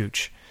just a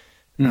scooch.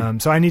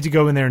 So I need to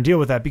go in there and deal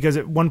with that because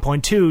at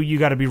 1.2, you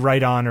got to be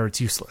right on or it's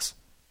useless.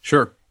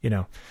 Sure.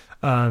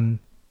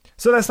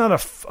 So that's not a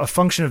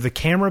function of the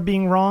camera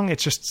being wrong.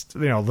 It's just,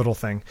 a little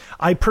thing.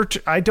 I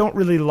don't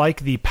really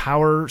like the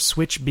power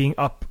switch being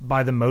up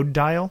by the mode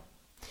dial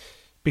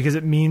because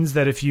it means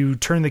that if you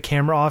turn the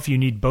camera off, you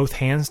need both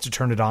hands to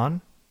turn it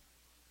on.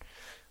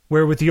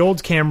 Where with the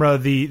old camera,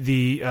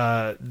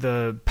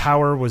 the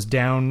power was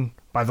down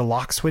by the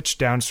lock switch,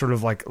 down sort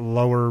of like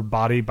lower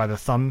body by the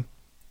thumb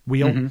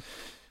wheel. Mm-hmm.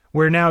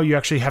 Where now you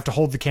actually have to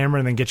hold the camera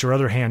and then get your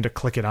other hand to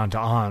click it onto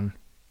on.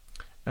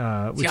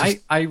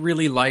 I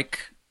really like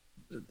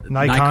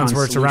Nikon's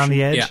where it's around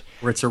the edge. Yeah,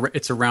 where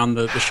it's around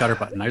the shutter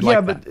button.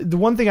 But the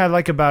one thing I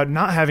like about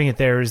not having it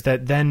there is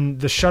that then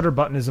the shutter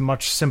button is a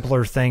much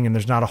simpler thing and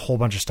there's not a whole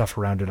bunch of stuff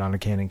around it on a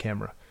Canon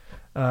camera.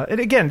 And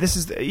again, this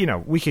is,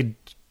 we could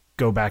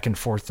go back and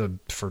forth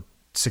for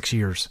 6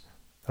 years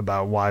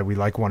about why we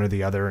like one or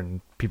the other, and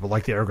people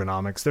like the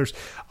ergonomics.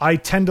 I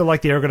tend to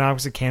like the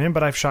ergonomics of Canon,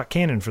 but I've shot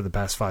Canon for the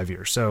past 5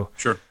 years, so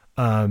sure.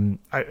 I'm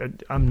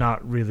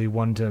not really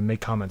one to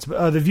make comments.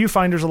 But the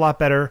viewfinder's a lot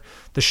better.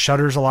 The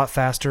shutter's a lot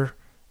faster.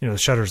 The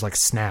shutter's like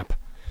snap.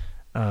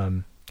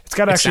 It's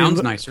got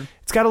sounds nicer.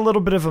 It's got a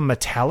little bit of a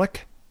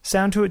metallic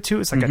sound to it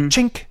too. It's like a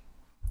chink.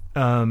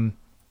 The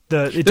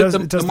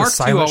Mark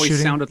II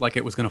always sounded like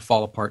it was going to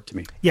fall apart to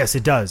me. Yes,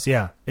 it does.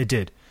 Yeah, it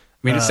did.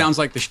 I mean, it sounds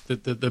like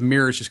the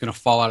mirror is just going to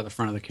fall out of the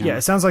front of the camera. Yeah,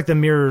 it sounds like the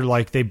mirror,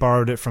 like they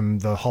borrowed it from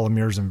the Hall of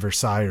Mirrors in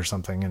Versailles or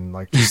something and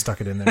like just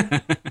stuck it in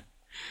there.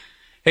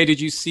 Hey,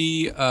 did you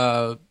see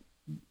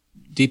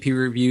DP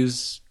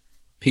Review's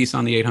piece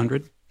on the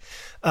 800?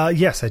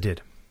 Yes, I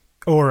did.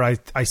 Or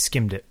I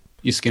skimmed it.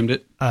 You skimmed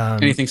it?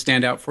 Anything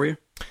stand out for you?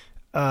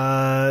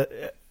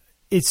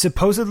 It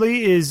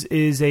supposedly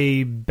is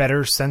a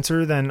better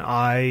sensor than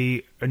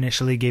I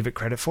initially gave it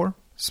credit for.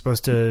 It's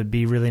supposed to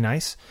be really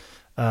nice.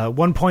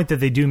 One point that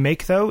they do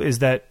make, though, is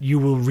that you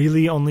will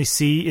really only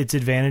see its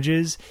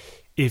advantages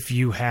if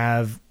you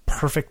have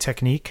perfect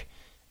technique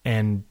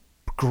and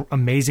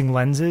amazing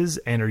lenses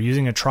and are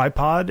using a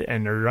tripod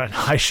and are at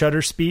high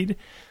shutter speed,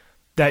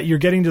 that you're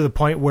getting to the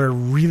point where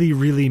really,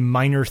 really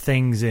minor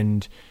things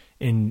in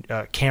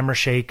camera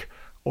shake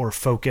or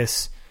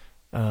focus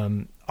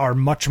are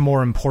much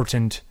more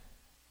important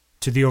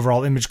to the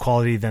overall image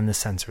quality than the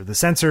sensor. The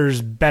sensor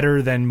is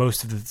better than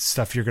most of the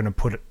stuff you're going to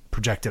put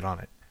projected on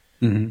it.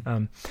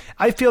 Mm-hmm.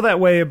 I feel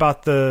that way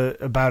about a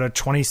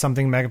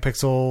 20-something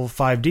megapixel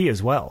 5D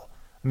as well.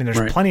 I mean,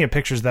 there's plenty of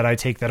pictures that I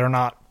take that are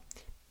not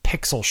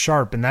pixel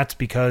sharp, and that's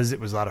because it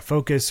was out of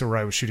focus, or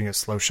I was shooting at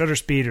slow shutter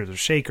speed, or the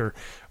shake, or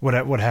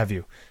what have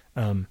you.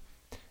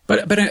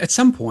 But at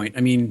some point,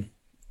 I mean,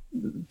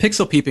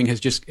 pixel peeping has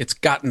it's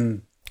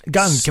gotten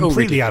so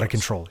completely ridiculous. Out of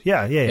control.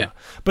 Yeah.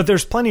 But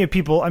there's plenty of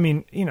people. I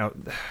mean,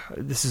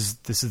 this is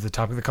the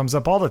topic that comes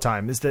up all the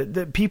time. Is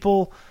that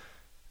people?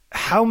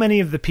 How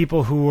many of the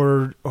people who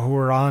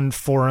are on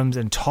forums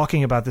and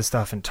talking about this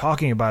stuff and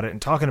talking about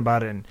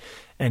it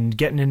and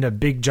getting into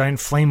big giant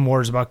flame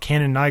wars about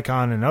Canon,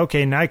 Nikon, and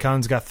okay,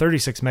 Nikon's got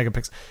 36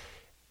 megapixels.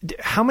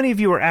 how many of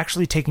you are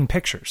actually taking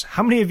pictures?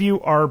 How many of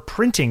you are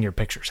printing your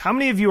pictures? How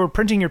many of you are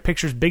printing your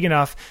pictures big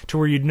enough to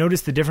where you'd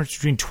notice the difference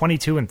between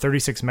 22 and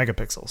 36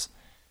 megapixels?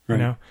 Right.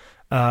 You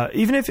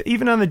know,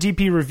 even on the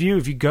DP review,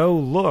 if you go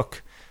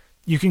look,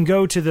 you can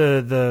go to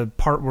the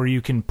part where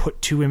you can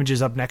put two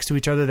images up next to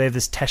each other. They have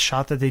this test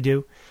shot that they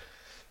do,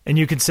 and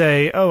you can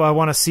say, "Oh, I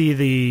want to see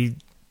the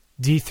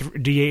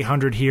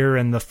D800 here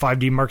and the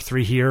 5D Mark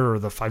III here, or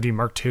the 5D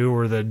Mark II,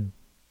 or the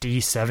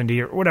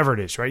D70 or whatever it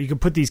is," right? You can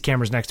put these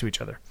cameras next to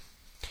each other.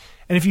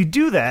 And if you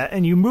do that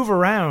and you move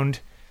around,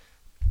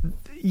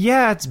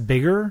 yeah, it's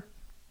bigger.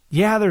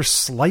 Yeah, there's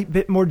slight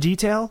bit more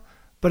detail,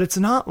 but it's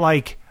not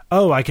like,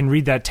 oh, I can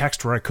read that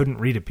text where I couldn't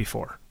read it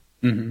before.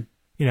 Mm-hmm.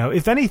 You know,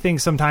 if anything,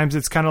 sometimes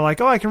it's kind of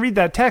like, oh, I can read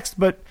that text,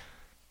 but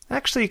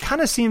actually it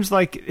kind of seems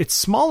like it's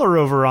smaller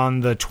over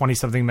on the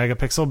 20-something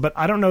megapixel, but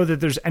I don't know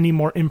that there's any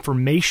more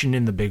information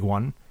in the big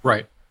one.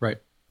 Right.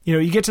 You know,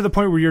 you get to the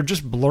point where you're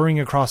just blurring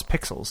across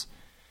pixels.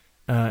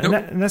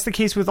 And that's the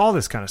case with all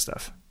this kind of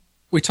stuff.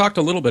 We talked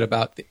a little bit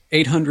about the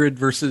 800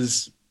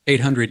 versus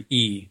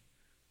 800E.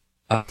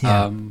 I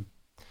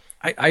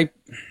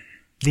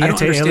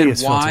don't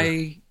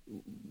understand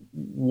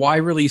why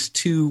release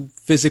two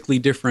physically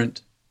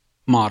different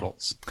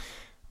models.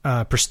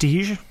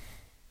 Prestige.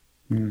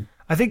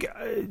 I think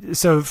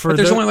so. But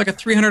there's only like a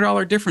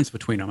 $300 difference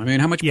between them. I mean,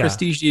 how much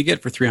Prestige do you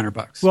get for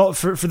 $300? Well,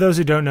 for those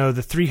who don't know,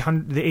 the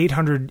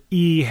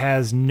 800E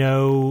has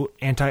no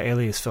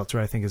anti-alias filter,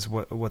 I think is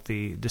what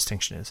the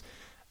distinction is.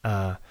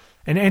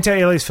 An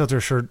anti-alias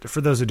filter,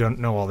 for those who don't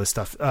know all this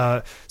stuff.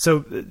 So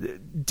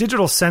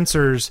digital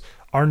sensors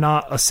are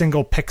not a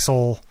single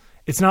pixel.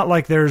 It's not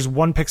like there's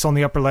one pixel in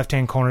the upper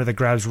left-hand corner that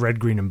grabs red,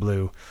 green, and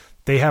blue.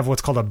 They have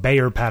what's called a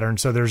Bayer pattern.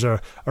 So there's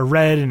a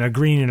red and a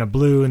green and a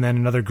blue and then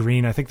another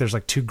green. I think there's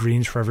like two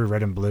greens for every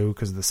red and blue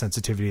because of the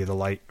sensitivity of the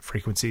light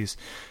frequencies.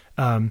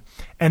 And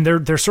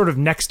they're sort of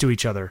next to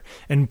each other.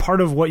 And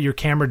part of what your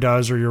camera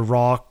does, or your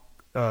raw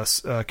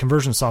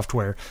conversion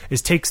software,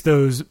 is takes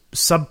those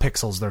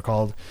subpixels, they're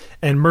called,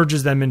 and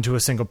merges them into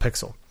a single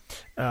pixel.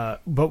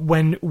 But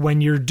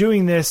when you're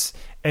doing this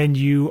and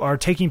you are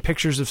taking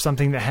pictures of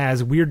something that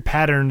has weird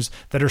patterns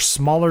that are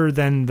smaller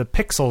than the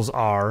pixels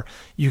are,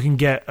 you can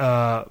get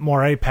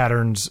moire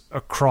patterns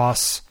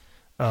across.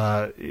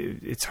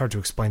 It's hard to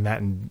explain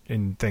that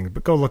in things,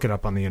 but go look it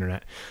up on the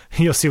internet.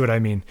 You'll see what I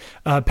mean.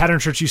 Pattern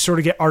search, you sort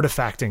of get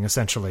artifacting,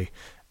 essentially.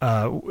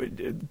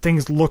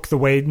 Things look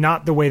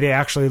not the way they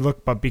actually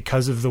look, but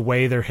because of the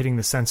way they're hitting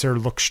the sensor,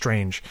 look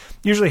strange.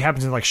 Usually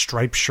happens in like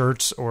striped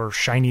shirts or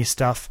shiny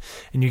stuff,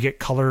 and you get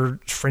color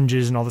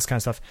fringes and all this kind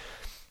of stuff.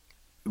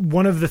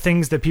 One of the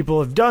things that people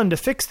have done to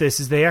fix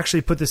this is they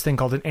actually put this thing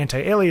called an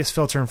anti-alias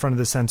filter in front of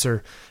the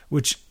sensor,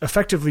 which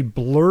effectively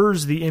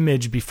blurs the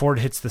image before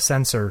it hits the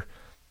sensor,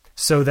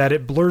 so that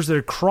it blurs it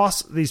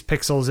across these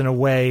pixels in a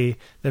way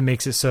that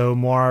makes it so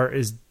moire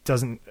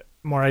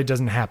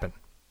doesn't happen.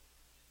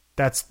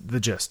 That's the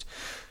gist.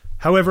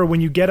 However, when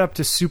you get up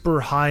to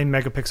super high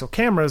megapixel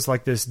cameras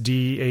like this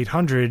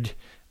D800,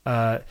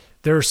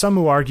 there are some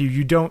who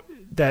argue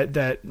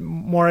that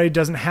moire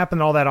doesn't happen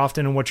all that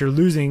often, and what you're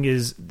losing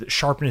is the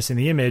sharpness in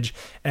the image.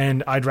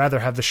 And I'd rather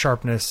have the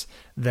sharpness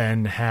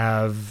than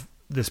have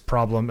this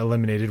problem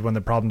eliminated when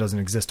the problem doesn't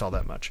exist all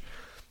that much.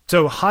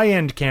 So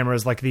high-end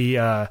cameras like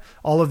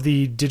all of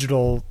the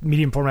digital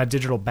medium format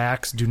digital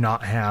backs do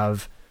not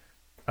have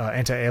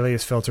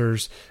anti-alias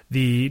filters.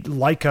 The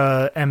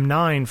Leica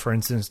M9, for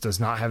instance, does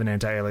not have an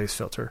anti-alias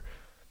filter.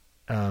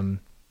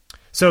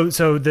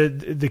 So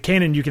the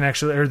Canon you can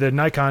actually, or the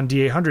Nikon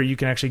D800, you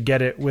can actually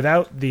get it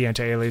without the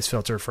anti-alias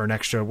filter for an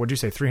extra, what'd you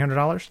say,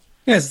 $300?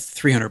 Yeah, it's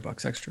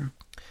 $300 extra.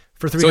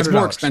 For $300. So it's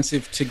more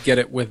expensive to get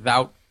it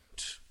without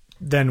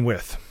than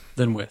with.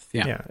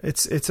 Yeah. Yeah,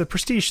 it's a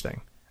prestige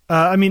thing.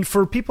 I mean,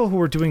 for people who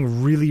are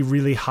doing really,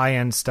 really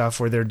high-end stuff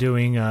where they're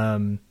doing,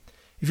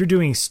 if you're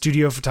doing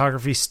studio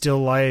photography, still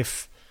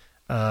life,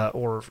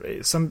 or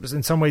in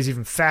some ways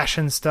even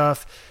fashion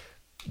stuff,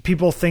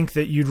 people think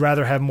that you'd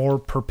rather have more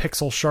per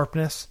pixel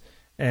sharpness,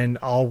 and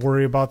I'll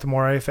worry about the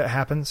moire if it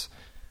happens.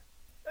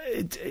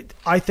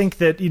 I think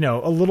that,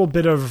 a little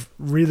bit of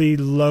really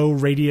low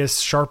radius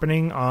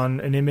sharpening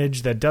on an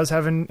image that does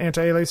have an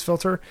anti-alias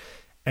filter,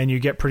 and you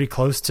get pretty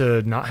close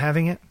to not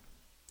having it.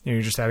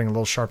 You're just having a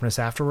little sharpness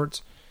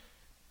afterwards,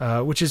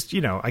 which is,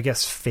 I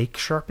guess fake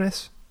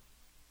sharpness.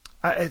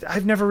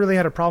 I've never really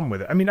had a problem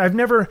with it. I mean, I've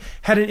never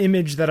had an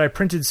image that I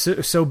printed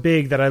so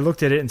big that I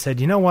looked at it and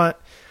said, you know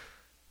what?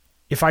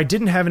 If I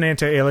didn't have an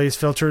anti-alias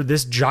filter,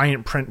 this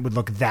giant print would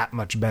look that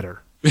much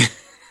better. You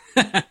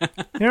know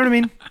what I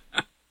mean?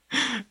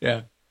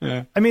 Yeah.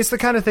 I mean, it's the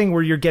kind of thing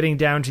where you're getting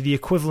down to the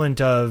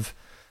equivalent of,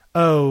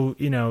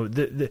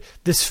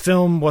 this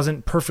film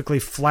wasn't perfectly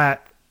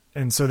flat,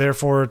 and so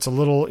therefore it's a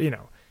little,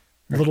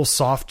 little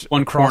soft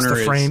one across corner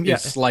the frame.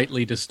 Is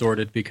slightly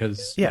distorted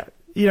because... Yeah.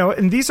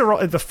 And these are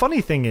all, the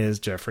funny thing is,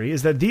 Jeffrey,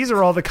 is that these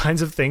are all the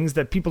kinds of things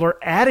that people are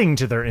adding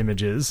to their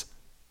images.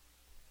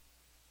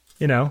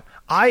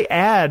 I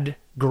add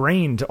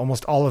grain to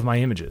almost all of my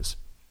images.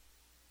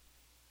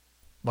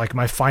 like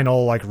my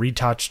final like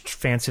retouched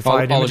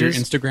fancified all images. of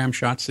your Instagram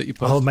shots that you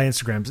post. All of my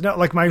Instagrams. No,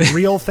 like my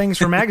real things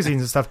for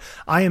magazines and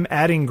stuff. I am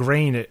adding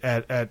grain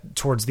at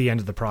towards the end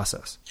of the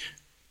process.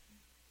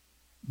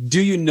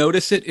 Do you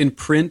notice it in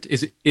print?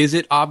 Is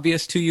it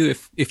obvious to you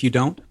if you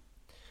don't?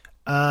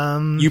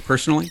 You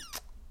personally?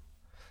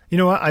 You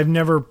know what? I've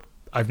never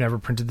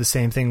printed the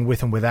same thing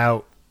with and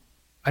without.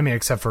 I mean,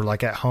 except for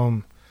like at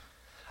home.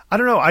 I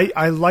don't know.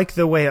 I like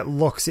the way it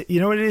looks. You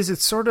know what it is?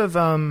 It's sort of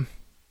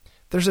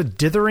there's a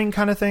dithering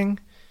kind of thing.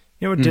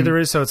 You know what dither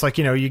is? So it's like,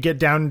 you know, you get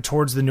down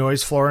towards the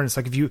noise floor, and it's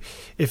like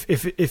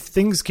if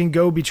things can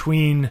go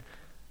between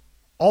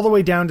all the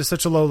way down to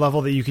such a low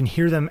level that you can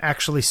hear them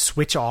actually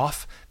switch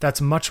off, that's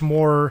much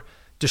more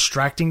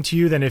distracting to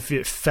you than if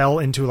it fell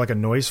into like a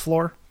noise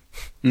floor.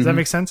 Does that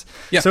make sense?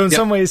 Yeah. So in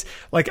some ways,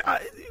 like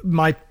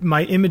my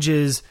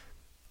images,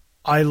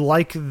 I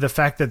like the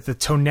fact that the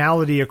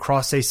tonality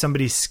across, say,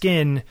 somebody's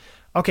skin,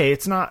 okay,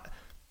 it's not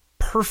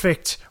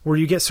perfect where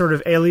you get sort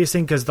of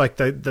aliasing because like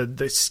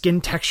the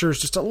skin texture is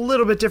just a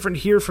little bit different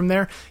here from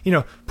there. You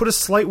know, put a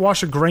slight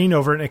wash of grain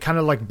over it and it kind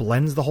of like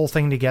blends the whole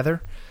thing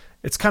together.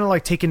 It's kind of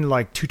like taking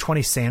like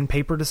 220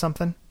 sandpaper to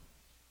something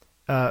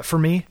for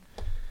me.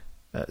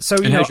 So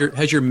and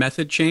has your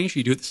method changed?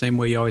 You do it the same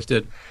way you always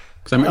did?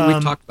 Because I mean,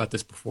 we've talked about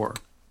this before.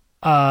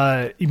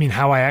 You mean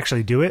how I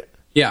actually do it?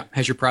 Yeah.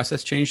 Has your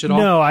process changed at all?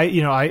 No,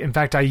 in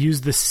fact, I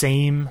use the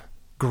same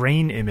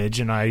grain image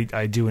and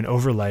I do an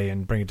overlay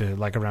and bring it to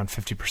like around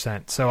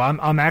 50%. So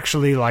I'm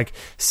actually like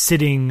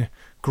sitting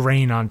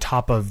grain on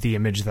top of the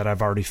image that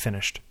I've already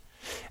finished.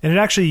 And it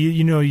actually,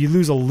 you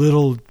lose a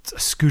little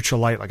scooch of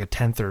light, like a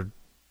tenth or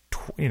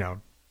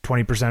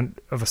 20%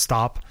 of a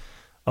stop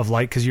of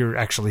light because you're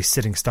actually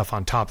sitting stuff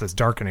on top that's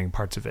darkening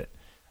parts of it.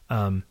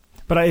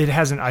 But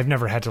I've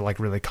never had to like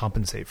really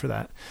compensate for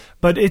that.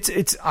 But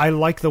I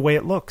like the way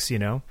it looks, you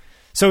know?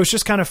 So it's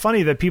just kind of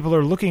funny that people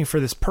are looking for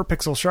this per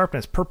pixel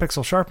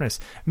sharpness.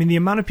 I mean, the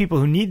amount of people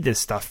who need this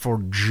stuff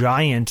for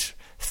giant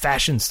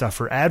fashion stuff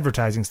or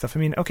advertising stuff, I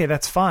mean, okay,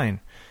 that's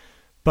fine.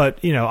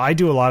 But, you know, I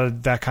do a lot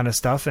of that kind of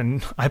stuff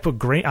and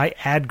I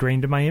add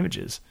grain to my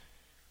images.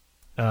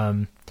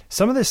 Some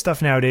of this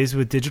stuff nowadays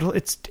with digital,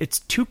 it's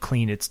too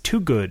clean, it's too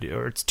good,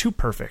 or it's too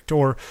perfect,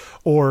 or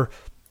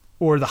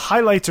the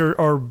highlights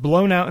are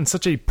blown out in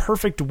such a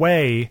perfect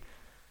way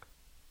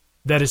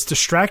that it's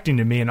distracting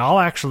to me, and I'll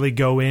actually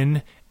go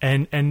in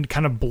and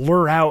kind of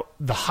blur out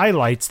the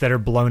highlights that are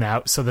blown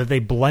out so that they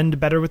blend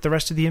better with the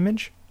rest of the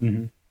image.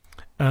 Mm-hmm.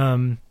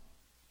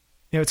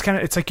 You know,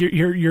 it's like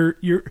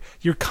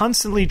you're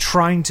constantly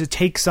trying to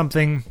take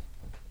something.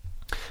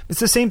 It's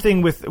the same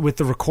thing with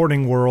the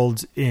recording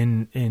world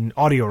in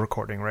audio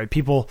recording, right?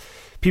 People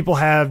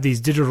have these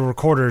digital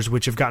recorders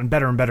which have gotten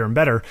better and better and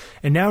better,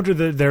 and now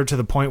they're to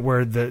the point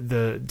where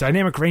the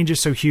dynamic range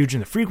is so huge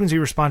and the frequency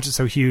response is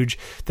so huge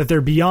that they're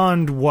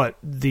beyond what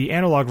the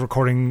analog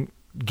recording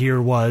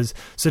gear was.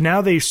 So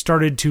now they've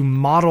started to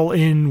model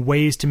in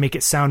ways to make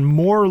it sound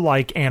more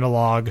like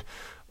analog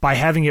by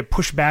having it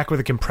pushed back with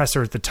a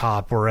compressor at the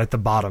top or at the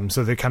bottom,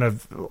 so that kind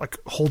of like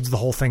holds the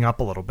whole thing up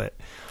a little bit.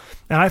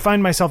 And I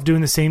find myself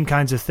doing the same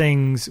kinds of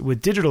things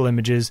with digital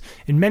images,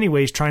 in many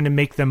ways trying to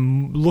make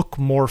them look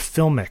more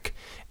filmic,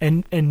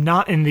 and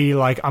not in the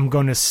like I'm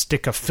going to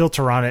stick a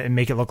filter on it and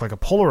make it look like a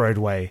Polaroid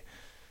way.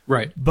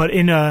 Right. But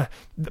in a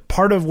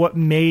part of what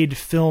made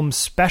film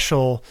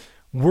special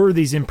were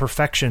these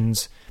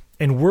imperfections,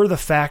 and were the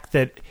fact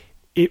that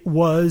it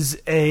was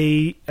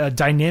a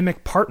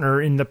dynamic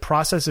partner in the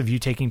process of you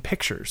taking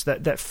pictures.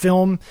 That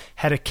film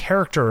had a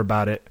character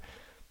about it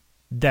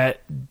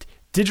that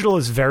digital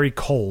is very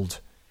cold.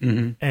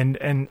 Mm-hmm.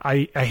 And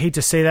I hate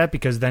to say that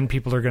because then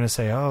people are going to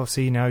say, oh,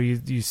 see, now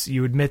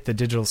you admit that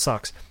digital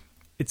sucks.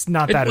 It's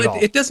not that at all.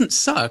 It doesn't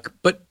suck,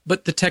 but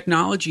the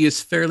technology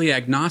is fairly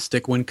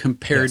agnostic when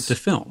compared to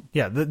film.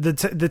 Yeah,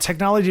 the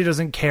technology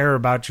doesn't care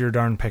about your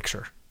darn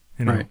picture.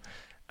 You know? Right.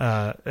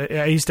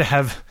 I used to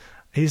have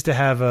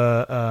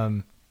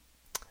a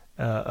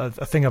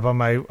thing up on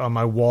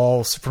my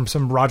walls from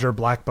some Roger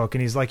Black book,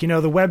 and he's like,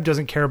 the web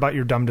doesn't care about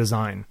your dumb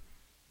design.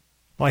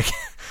 Like,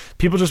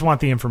 people just want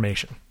the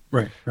information.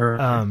 Right.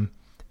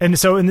 And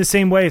so in the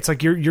same way, it's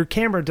like your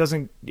camera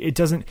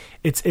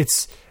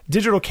it's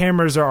digital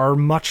cameras are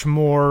much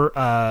more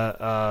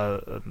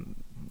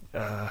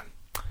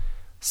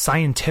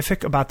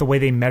scientific about the way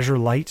they measure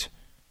light.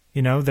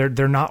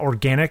 They're not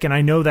organic, and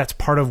I know that's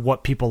part of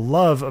what people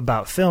love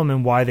about film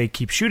and why they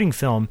keep shooting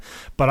film.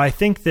 But I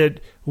think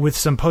that with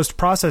some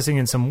post-processing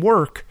and some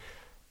work,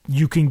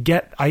 you can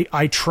get.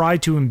 I try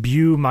to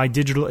imbue my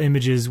digital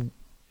images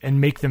and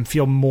make them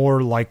feel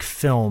more like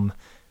film,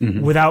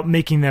 mm-hmm. without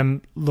making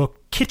them look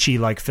kitschy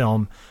like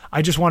film.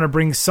 I just want to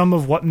bring some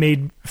of what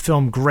made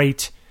film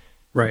great,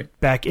 right,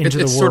 back into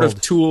the world. It's sort of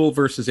tool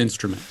versus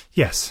instrument.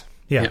 Yes.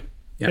 Yeah.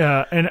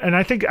 Yeah. And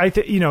I think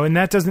and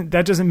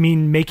that doesn't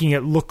mean making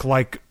it look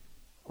like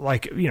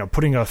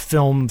putting a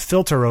film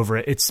filter over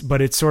it.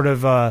 It's sort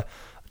of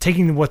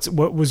taking what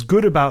was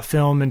good about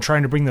film and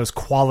trying to bring those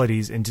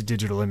qualities into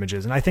digital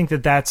images. And I think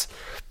that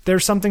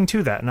there's something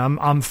to that, and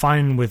I'm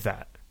fine with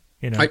that.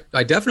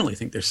 I definitely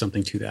think there's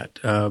something to that.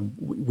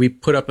 We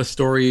put up a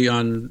story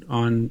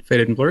on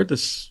Faded and Blurred I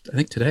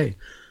think today.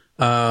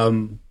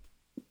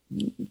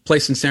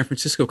 Place in San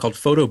Francisco called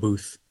Photo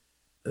Booth.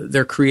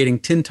 They're creating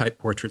tintype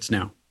portraits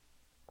now.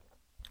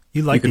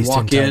 You can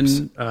walk in,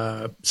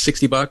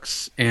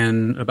 $60,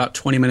 and about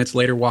 20 minutes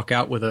later walk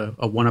out with a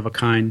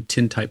one-of-a-kind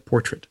tintype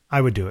portrait.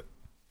 I would do it.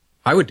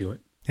 I would do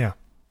it. Yeah.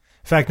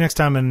 In fact, next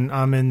time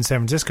I'm in San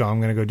Francisco,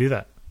 I'm going to go do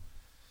that.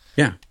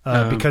 Yeah.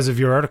 Because of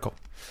your article.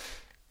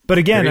 But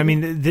again, I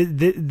mean,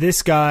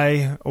 this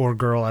guy or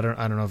girl, I don't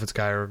know if it's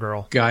guy or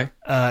girl. Guy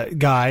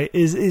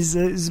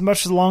is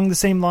much along the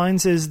same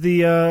lines as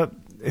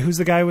who's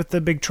the guy with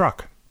the big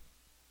truck?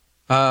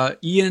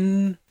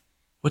 Ian,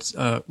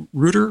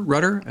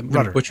 Rudder? I'm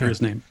going to butcher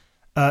his name.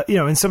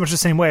 In so much the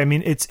same way. I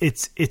mean,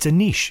 it's a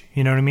niche.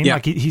 You know what I mean? Yeah.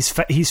 Like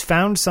he's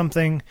found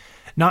something.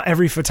 Not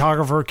every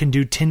photographer can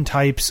do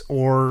tintypes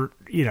or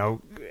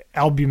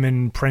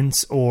albumin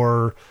prints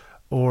or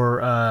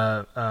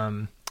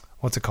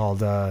what's it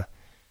called? I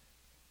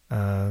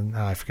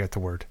forget the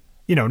word.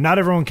 Not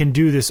everyone can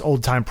do this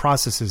old time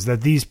processes.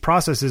 That these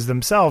processes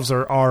themselves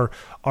are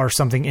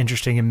something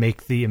interesting and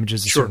make the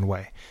images a certain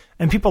way.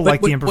 And people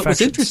like the imperfections.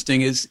 What's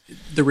interesting is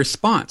the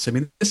response. I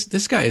mean,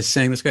 this guy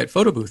at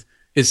Photo Booth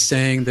is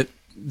saying that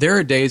there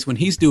are days when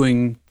he's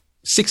doing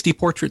 60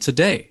 portraits a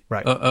day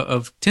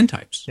of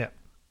tintypes. Yeah.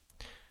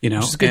 Which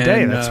is a good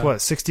day.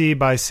 That's 60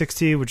 by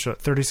 60, which is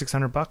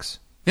 $3,600.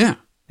 Yeah.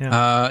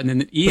 Yeah. And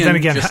then Ian. But then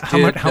again,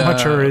 how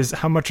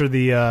much are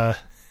the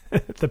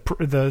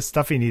the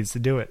stuff he needs to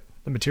do it?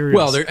 The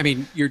materials. Well,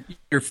 you're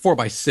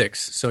 4x6,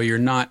 so you're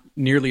not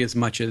nearly as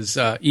much as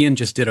Ian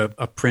just did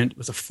a print. It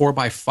was a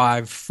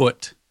 4x5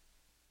 foot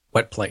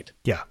wet plate.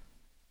 Yeah.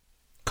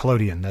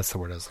 Collodion, that's the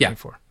word I was looking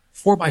for.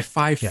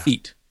 4x5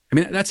 feet. I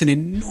mean, that's an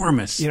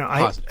enormous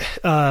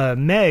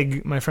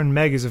Meg, my friend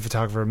Meg is a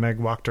photographer, Meg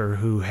Wachter,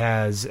 who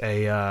has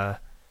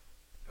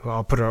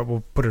we'll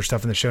put her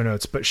stuff in the show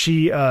notes, but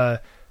she, I'm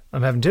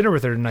having dinner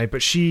with her tonight,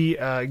 but she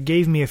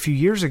gave me a few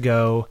years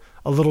ago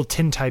a little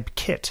tintype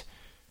kit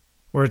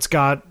where it's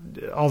got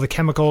all the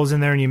chemicals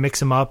in there and you mix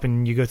them up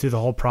and you go through the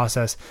whole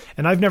process.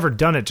 And I've never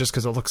done it just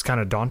because it looks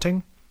kind of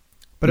daunting,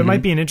 but it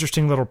might be an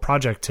interesting little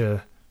project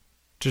to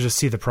just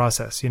see the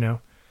process,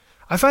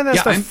 I find that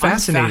stuff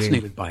fascinating. I'm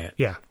fascinated by it.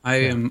 Yeah. I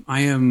am.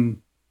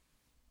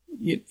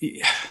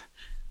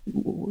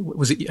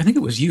 Was it? I think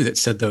it was you that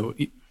said though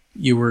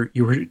you were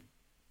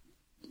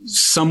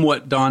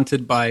somewhat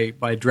daunted by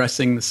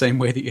dressing the same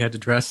way that you had to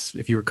dress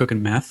if you were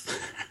cooking meth.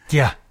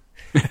 Yeah,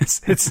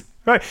 it's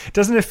right.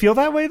 Doesn't it feel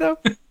that way though?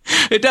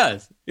 It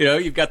does.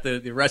 You've got the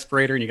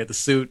respirator and you got the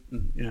suit.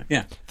 And,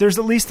 yeah. There's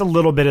at least a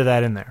little bit of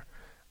that in there.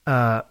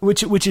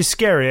 Which is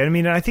scary. I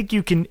mean, I think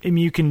you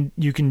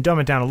can dumb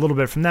it down a little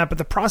bit from that, but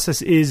the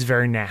process is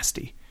very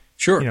nasty.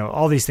 Sure.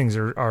 All these things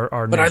are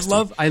but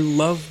nasty. I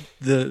love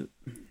the.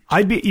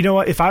 I'd be,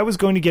 if I was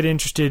going to get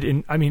interested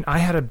in, I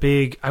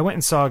went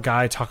and saw a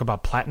guy talk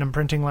about platinum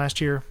printing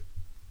last year.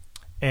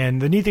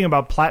 And the neat thing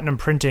about platinum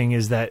printing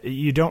is that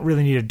you don't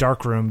really need a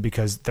darkroom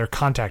because they're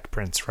contact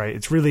prints, right?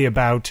 It's really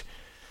about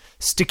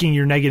sticking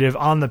your negative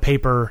on the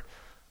paper,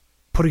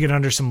 putting it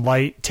under some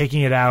light,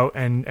 taking it out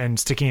and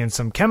sticking in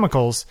some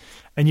chemicals.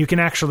 And you can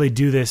actually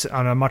do this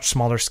on a much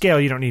smaller scale.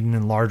 You don't need an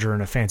enlarger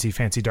and a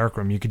fancy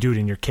darkroom. You could do it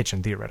in your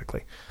kitchen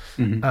theoretically.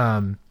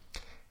 Mm-hmm.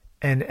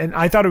 And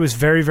I thought it was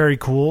very, very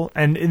cool.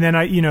 And then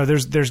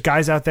there's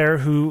guys out there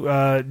who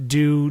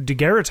do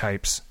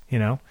daguerreotypes,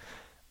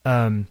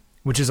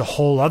 which is a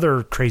whole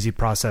other crazy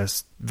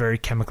process, very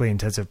chemically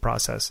intensive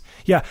process.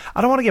 Yeah, I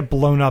don't want to get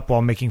blown up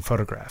while making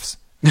photographs.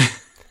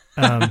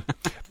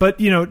 But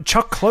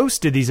Chuck Close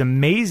did these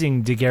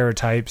amazing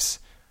daguerreotypes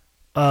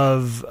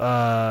of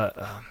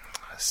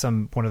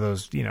one of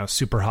those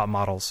super hot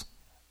models.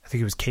 I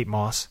think it was Kate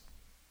Moss.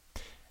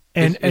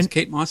 Is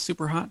Kate Moss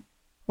super hot?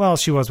 Well,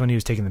 she was when he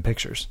was taking the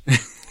pictures.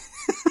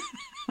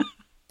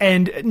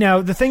 And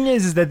now the thing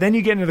is that then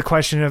you get into the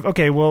question of,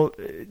 okay, well,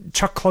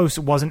 Chuck Close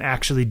wasn't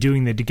actually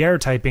doing the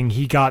daguerreotyping.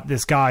 He got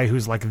this guy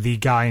who's like the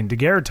guy in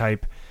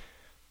daguerreotype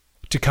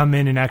to come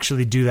in and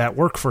actually do that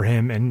work for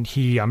him. And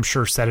he, I'm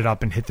sure, set it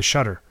up and hit the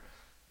shutter.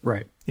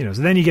 Right. So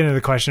then you get into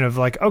the question of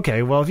like,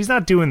 okay, well, if he's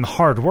not doing the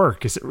hard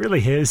work, is it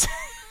really his?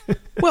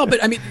 Well,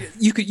 but I mean,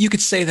 you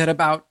could say that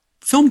about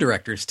film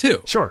directors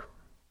too. Sure.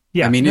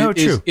 Yeah. I mean,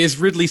 true. Is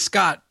Ridley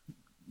Scott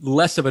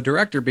less of a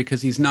director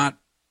because he's not,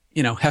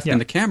 hefting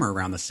the camera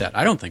around the set?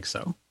 I don't think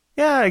so.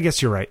 Yeah, I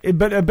guess you're right.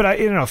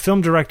 But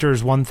film director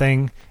is one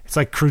thing. It's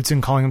like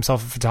Crutzen calling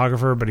himself a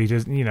photographer, but he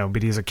does,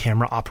 but he's a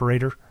camera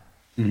operator.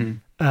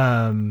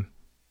 Mm-hmm.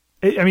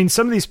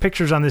 Some of these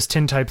pictures on this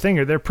tintype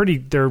thing they're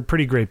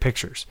pretty great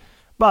pictures.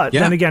 But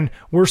then again,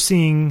 we're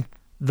seeing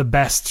the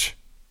best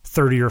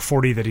 30 or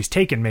 40 that he's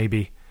taken.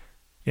 Maybe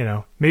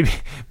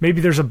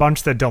there's a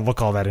bunch that don't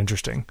look all that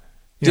interesting.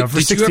 For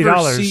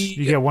 $60,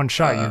 you get one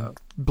shot. You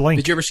blink.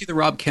 Did you ever see the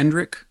Rob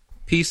Kendrick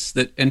piece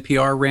that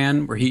NPR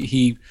ran, where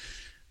he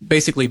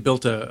basically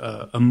built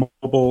a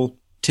mobile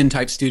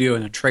tintype studio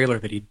in a trailer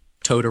that he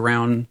towed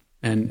around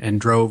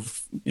and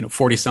drove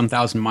 40-some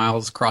thousand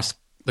miles across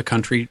the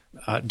country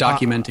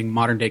documenting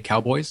modern day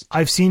cowboys.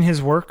 I've seen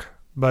his work,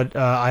 but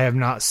I have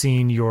not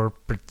seen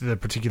the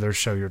particular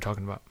show you're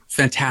talking about.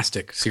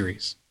 Fantastic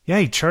series. Yeah,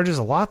 he charges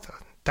a lot, though.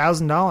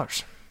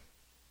 $1,000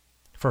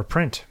 for a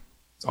print.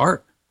 It's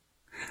art.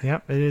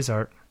 Yep, it is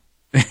art.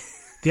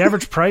 The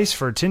average price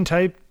for a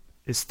tintype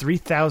is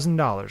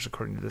 $3,000,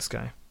 according to this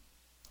guy.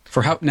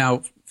 For how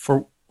now?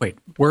 Wait,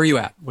 where are you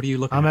at? What are you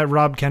looking? I'm at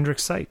Rob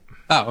Kendrick's site.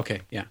 Oh,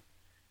 okay, yeah.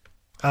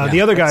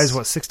 The other guy is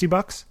what,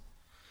 $60?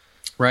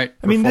 Right.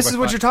 I mean, this is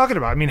what you're talking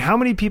about. I mean, how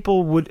many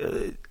people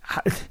would?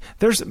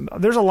 There's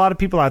a lot of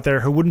people out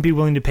there who wouldn't be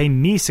willing to pay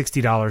me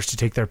 $60 to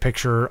take their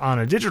picture on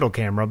a digital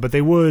camera, but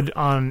they would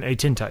on a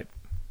tintype.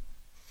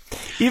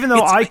 Even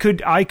though I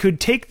could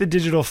take the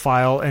digital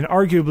file and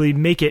arguably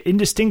make it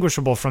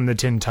indistinguishable from the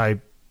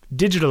tintype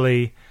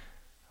digitally,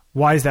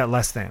 why is that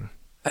less than?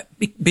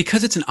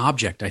 Because it's an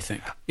object, I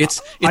think.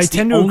 I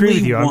tend to agree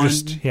with you. I'm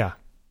just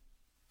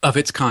of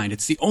its kind.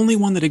 It's the only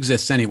one that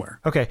exists anywhere.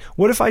 Okay.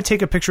 What if I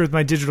take a picture with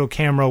my digital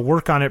camera,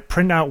 work on it,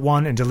 print out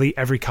one, and delete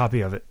every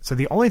copy of it? So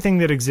the only thing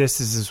that exists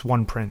is this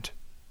one print.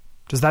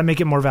 Does that make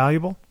it more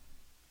valuable?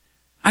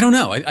 I don't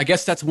know. I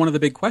guess that's one of the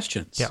big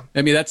questions. Yeah.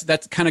 I mean,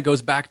 that kind of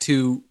goes back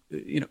to,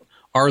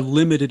 our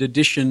limited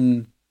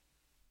edition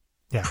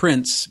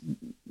prints.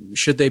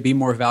 Should they be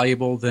more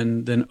valuable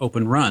than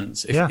open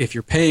runs? If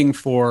you're paying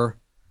for,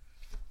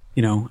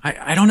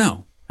 I don't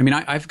know. I mean,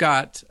 I've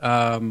got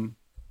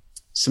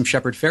some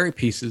Shepard Fairey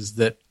pieces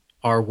that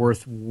are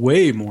worth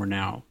way more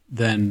now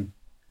than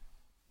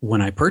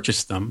when I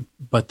purchased them,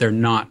 but they're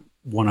not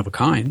one of a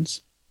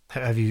kinds.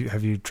 Have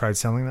you tried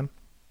selling them?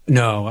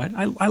 No,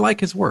 I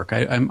like his work.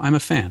 I'm a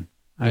fan.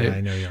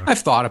 I know you are. I've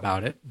thought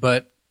about it,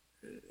 but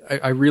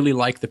I really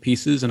like the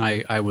pieces, and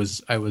I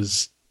was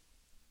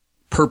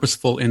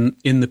purposeful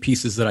in the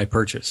pieces that I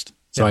purchased.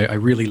 So I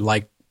really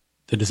like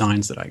the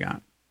designs that I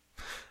got.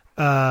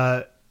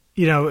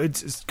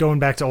 It's going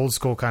back to old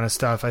school kind of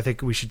stuff. I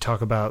think we should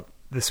talk about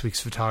this week's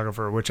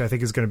photographer, which I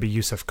think is going to be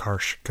Yusuf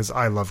Karsh, because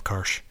I love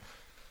Karsh.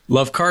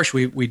 Love Karsh.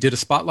 We did a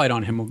spotlight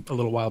on him a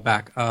little while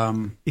back.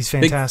 He's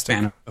fantastic.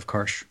 Big fan of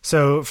Karsh.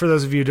 So for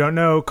those of you who don't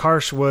know,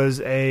 Karsh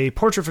was a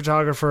portrait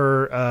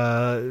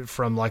photographer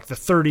from like the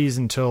 30s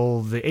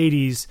until the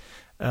 80s.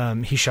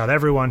 He shot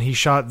everyone. He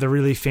shot the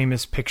really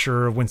famous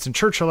picture of Winston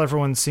Churchill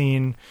everyone's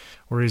seen,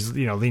 where he's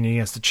leaning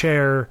against a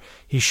chair.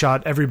 He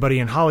shot everybody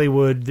in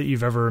Hollywood that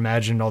you've ever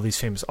imagined, all these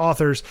famous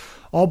authors,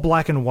 all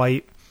black and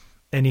white.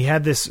 And he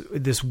had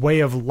this way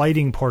of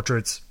lighting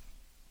portraits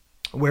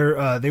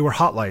where they were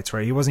hot lights,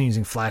 right? He wasn't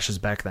using flashes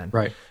back then,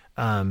 right?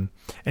 And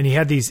he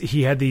had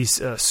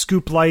these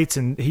scoop lights,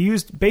 and he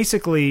used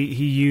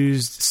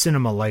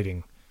cinema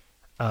lighting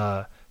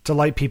to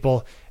light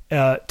people.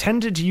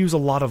 Tended to use a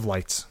lot of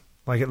lights,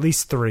 like at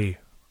least 3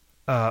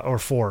 or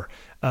 4.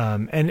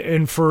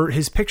 And for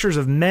his pictures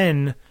of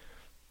men,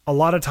 a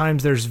lot of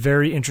times there's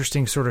very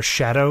interesting sort of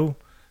shadow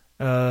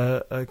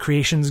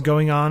creations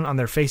going on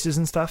their faces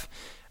and stuff.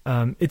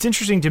 It's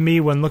interesting to me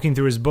when looking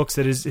through his books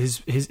that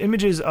his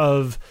images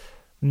of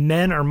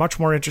men are much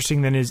more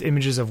interesting than his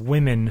images of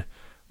women,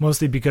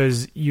 mostly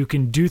because you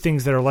can do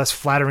things that are less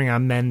flattering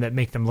on men that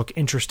make them look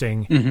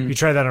interesting. Mm-hmm. If you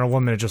try that on a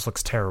woman, it just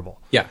looks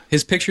terrible. Yeah,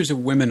 his pictures of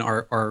women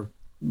are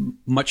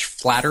much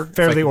flatter.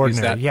 Fairly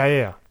ordinary.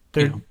 Yeah.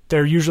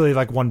 They're usually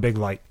like one big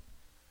light,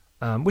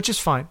 which is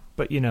fine.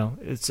 But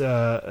it's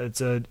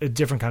a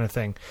different kind of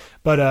thing.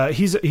 But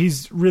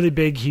he's really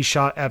big. He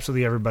shot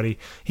absolutely everybody.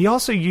 He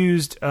also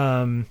used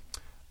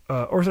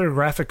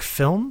orthographic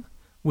film,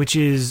 which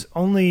is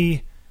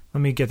only,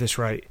 let me get this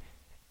right,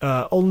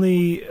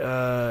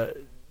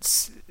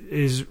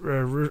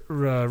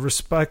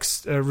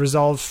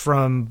 resolved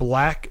from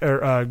black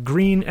or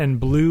green and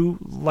blue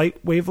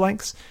light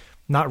wavelengths,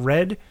 not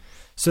red,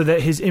 so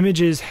that his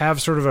images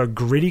have sort of a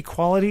gritty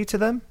quality to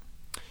them,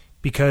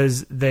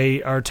 because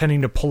they are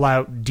tending to pull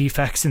out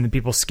defects in the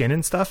people's skin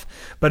and stuff,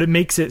 but it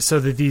makes it so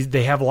that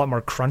they have a lot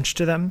more crunch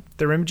to them,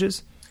 their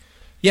images.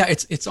 Yeah,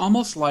 it's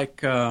almost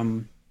like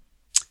that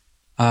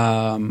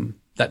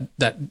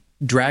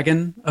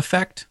dragon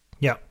effect.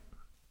 Yeah,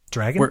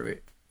 dragon. Where,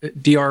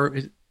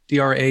 DRAGAN.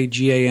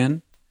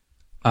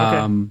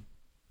 Okay.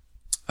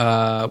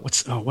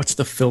 What's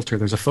the filter?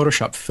 There's a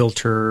Photoshop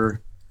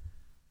filter.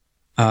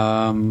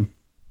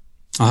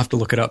 I'll have to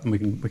look it up, and we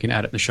can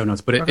add it in the show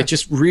notes. But it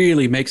just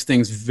really makes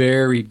things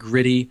very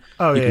gritty.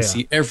 Oh, you can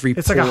see every.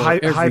 It's pore,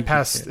 like a high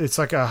pass. It's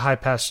like a high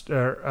pass.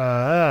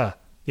 High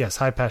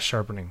pass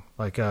sharpening.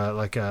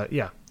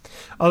 Yes,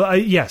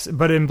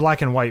 but in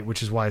black and white,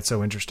 which is why it's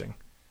so interesting.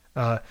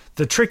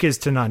 The trick is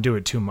to not do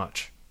it too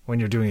much when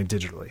you're doing it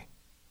digitally.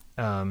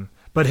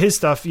 But his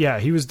stuff,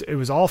 it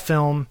was all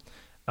film,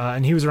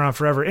 and he was around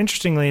forever.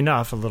 Interestingly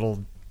enough, a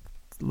little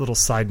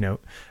side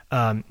note,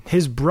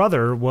 his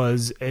brother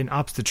was an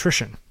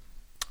obstetrician,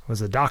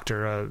 was a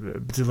doctor,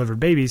 delivered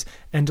babies,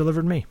 and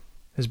delivered me,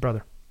 his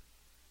brother.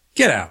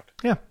 Get out.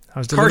 Yeah.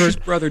 Karsh's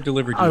brother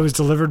delivered you. I was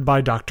delivered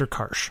by Dr.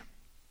 Karsh.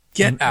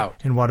 Get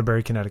out. In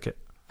Waterbury, Connecticut.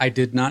 I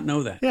did not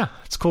know that. Yeah.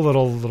 It's a cool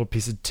little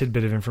piece of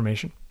tidbit of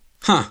information.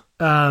 Huh.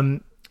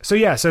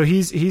 So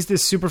he's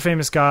this super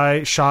famous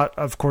guy, shot,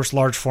 of course,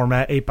 large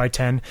format,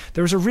 8x10.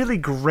 There was a really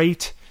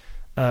great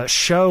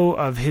show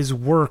of his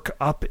work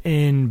up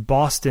in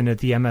Boston at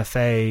the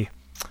MFA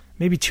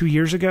maybe 2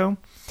 years ago,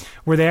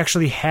 where they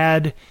actually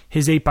had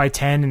his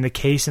 8x10 in the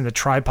case and the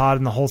tripod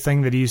and the whole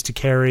thing that he used to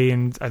carry,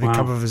 and I think a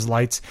couple of his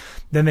lights.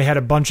 Then they had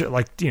a bunch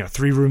of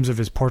 3 rooms of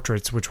his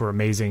portraits, which were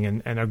amazing,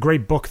 and a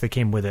great book that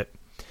came with it.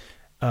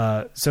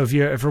 So if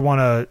you ever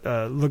want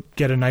to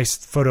get a nice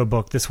photo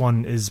book, this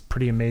one is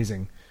pretty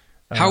amazing.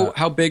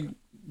 How big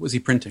was he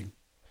printing?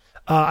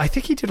 I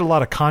think he did a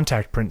lot of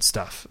contact print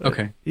stuff.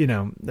 Okay.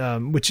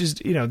 Which is,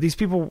 these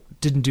people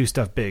didn't do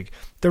stuff big.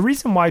 The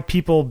reason why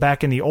people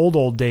back in the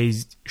old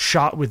days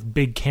shot with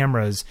big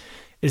cameras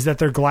is that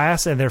their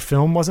glass and their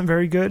film wasn't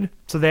very good.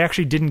 So they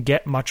actually didn't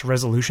get much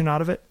resolution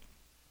out of it.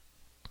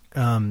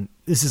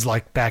 This is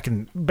like back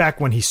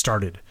when he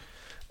started.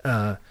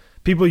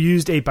 People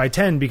used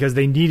 8x10 because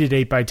they needed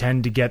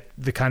 8x10 to get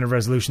the kind of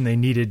resolution they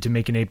needed to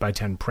make an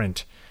 8x10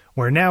 print.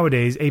 Where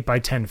nowadays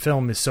 8x10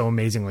 film is so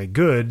amazingly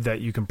good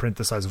that you can print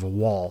the size of a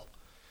wall.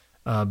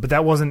 But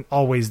that wasn't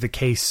always the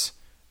case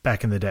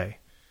back in the day.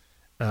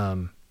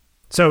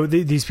 So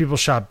these people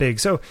shot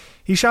big. So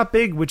he shot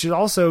big, which is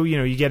also,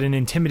 you get an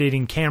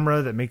intimidating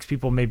camera that makes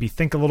people maybe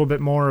think a little bit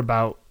more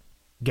about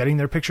getting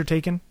their picture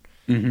taken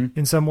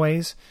in some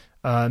ways.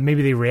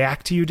 Maybe they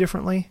react to you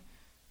differently.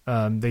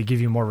 They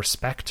give you more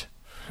respect.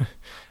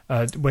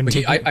 I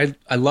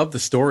love the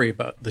story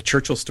about the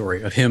Churchill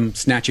story of him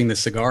snatching the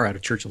cigar out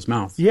of Churchill's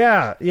mouth.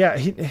 Yeah.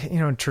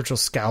 And Churchill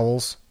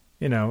scowls.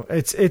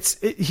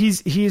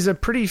 He's a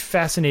pretty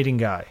fascinating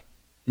guy,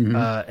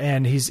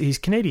 and he's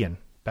Canadian.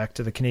 Back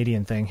to the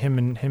Canadian thing. Him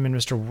and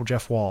Mr.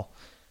 Jeff Wall.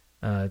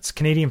 It's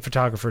Canadian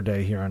Photographer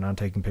Day here on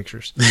Taking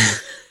Pictures.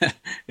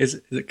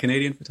 Is it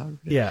Canadian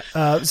Photographer Day?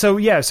 Yeah. So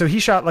he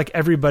shot like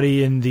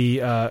everybody in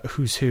the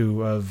who's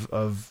who of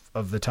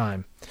the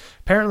time.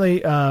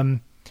 Apparently,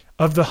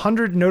 of the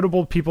 100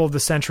 notable people of the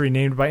century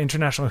named by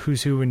International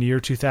Who's Who in the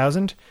year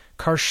 2000,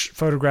 Karsh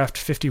photographed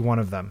 51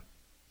 of them.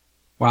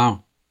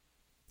 Wow.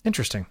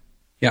 Interesting.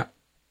 Yeah.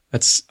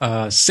 That's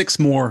 6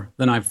 more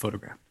than I've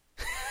photographed.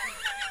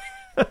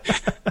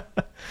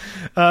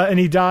 And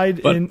he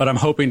died But I'm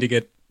hoping to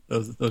get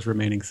those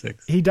remaining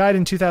 6. He died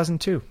in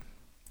 2002.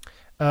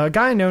 A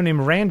guy I know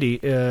named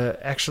Randy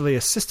actually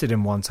assisted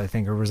him once, I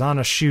think, or was on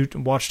a shoot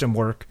and watched him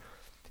work.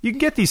 You can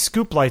get these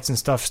scoop lights and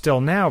stuff still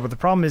now, but the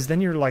problem is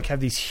then you're have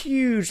these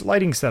huge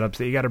lighting setups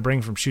that you got to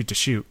bring from shoot to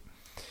shoot.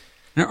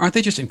 Now, aren't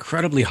they just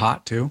incredibly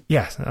hot too?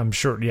 Yes, I'm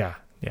sure. Yeah.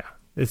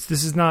 This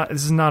is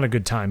not a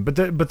good time. But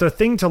the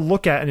thing to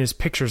look at in his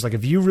pictures, like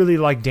if you really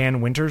like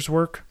Dan Winters'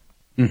 work,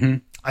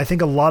 I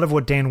think a lot of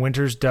what Dan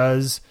Winters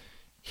does,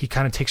 he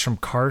kind of takes from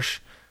Karsh,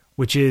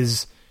 which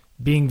is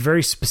being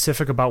very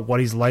specific about what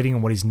he's lighting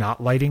and what he's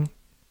not lighting.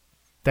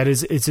 That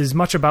is, it's as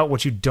much about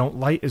what you don't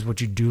light as what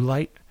you do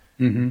light.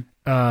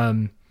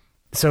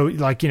 So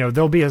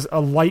there'll be a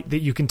light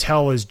that you can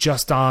tell is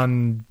just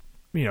on,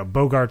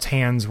 Bogart's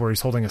hands where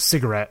he's holding a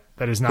cigarette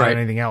that is not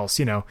anything else,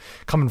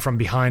 coming from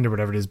behind or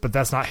whatever it is, but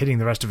that's not hitting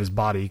the rest of his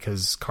body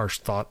because Karsh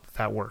thought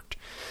that worked.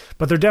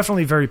 But they're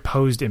definitely very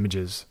posed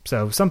images.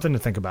 So something to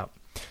think about.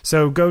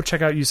 So go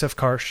check out Yusuf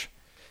Karsh.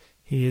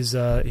 He is,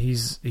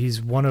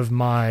 he's one of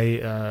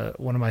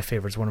my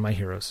favorites, one of my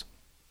heroes.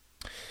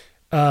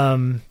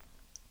 I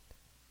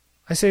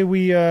say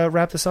we,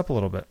 wrap this up a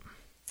little bit.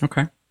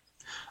 Okay.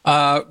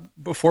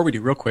 Before we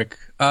do, real quick,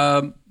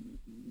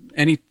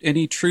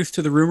 any truth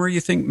to the rumor you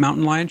think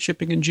Mountain Lion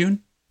shipping in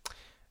June?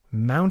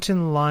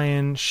 Mountain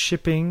Lion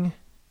shipping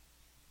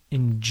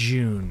in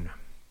June.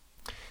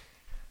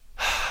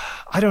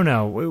 I don't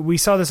know. We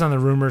saw this on the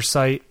rumor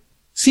site.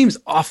 Seems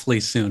awfully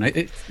soon.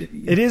 It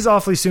is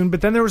awfully soon, but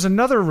then there was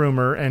another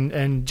rumor,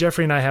 and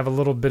Jeffrey and I have a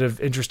little bit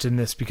of interest in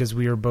this because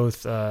we are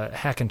both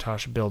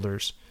Hackintosh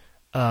builders.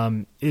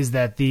 Is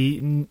that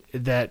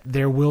that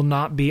there will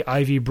not be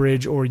Ivy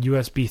Bridge or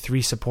USB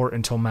 3 support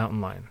until Mountain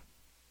Lion.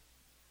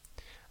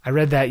 I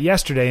read that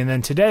yesterday, and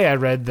then today I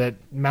read that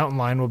Mountain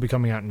Lion will be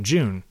coming out in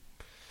June.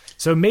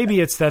 So maybe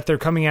it's that they're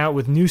coming out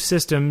with new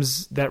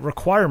systems that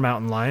require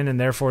Mountain Lion, and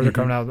therefore they're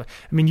coming out. I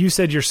mean, you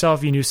said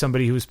yourself you knew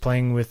somebody who was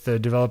playing with the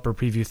Developer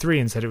Preview 3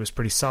 and said it was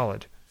pretty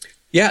solid.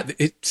 Yeah,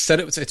 it said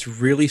it's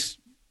really,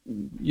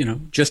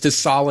 just as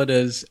solid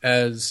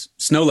as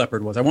Snow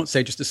Leopard was. I won't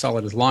say just as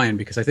solid as Lion,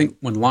 because I think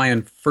when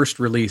Lion first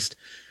released,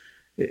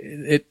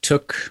 it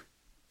took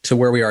to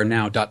where we are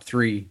now,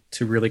 .3,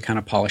 to really kind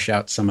of polish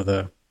out some of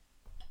the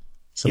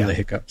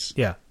hiccups.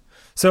 Yeah.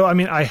 So, I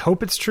mean, I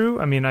hope it's true.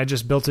 I mean, I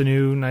just built a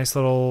new nice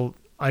little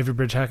Ivy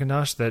Bridge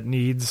Hackintosh that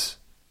needs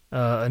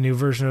a new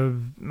version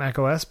of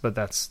macOS, but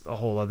that's a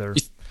whole other...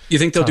 You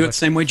think they'll do it the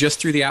same way, just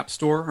through the App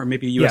Store or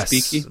maybe a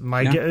USB key?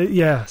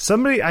 Yeah.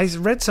 Somebody, I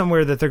read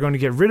somewhere that they're going to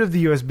get rid of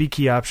the USB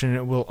key option and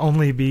it will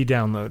only be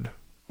download.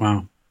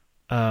 Wow.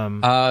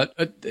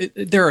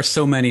 There are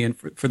so many, and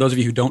for those of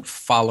you who don't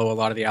follow a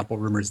lot of the Apple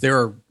rumors, there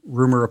are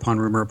rumor upon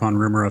rumor upon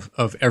rumor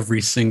of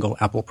every single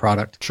Apple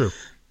product. True.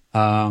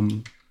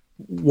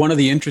 One of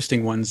the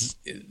interesting ones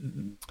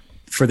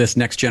for this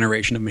next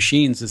generation of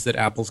machines is that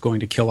Apple's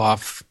going to kill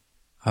off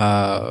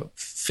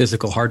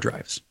physical hard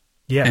drives.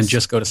 Yes. And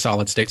just go to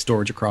solid state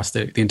storage across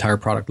the entire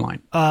product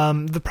line.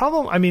 The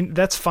problem, I mean,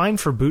 that's fine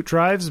for boot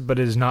drives, but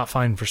it is not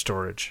fine for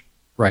storage.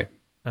 Right.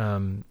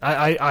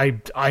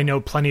 I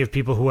know plenty of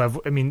people who have,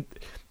 I mean,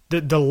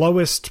 the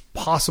lowest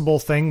possible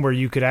thing where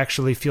you could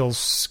actually feel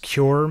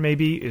secure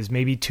maybe is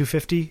maybe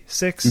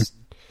 256,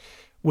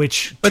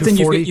 which, but then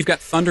you've got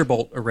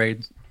Thunderbolt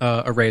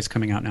arrays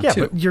coming out now too.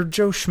 Yeah, but your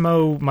Joe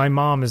Schmo, my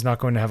mom is not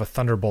going to have a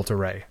Thunderbolt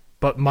array,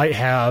 but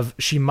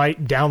she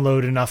might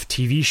download enough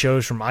TV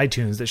shows from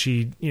iTunes that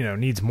she,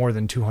 needs more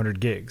than 200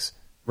 gigs.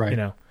 Right.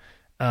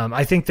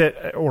 I think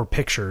that, or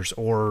pictures,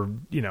 or,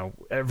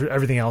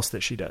 everything else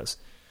that she does.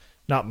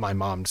 Not my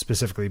mom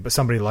specifically, but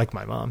somebody like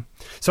my mom.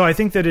 So I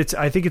think it's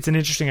an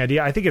interesting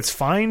idea. I think it's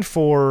fine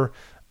for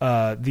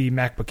the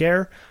MacBook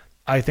Air.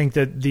 I think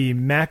that the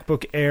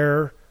MacBook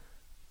Air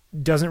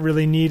doesn't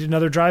really need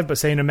another drive, but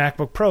say in a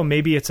MacBook Pro,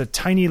 maybe it's a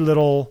tiny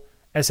little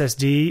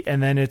SSD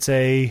and then it's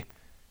a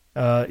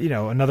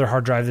another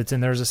hard drive that's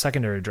in there as a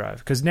secondary drive.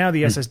 Because now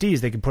the SSDs,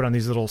 they can put on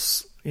these little,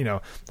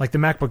 like the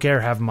MacBook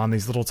Air have them on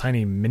these little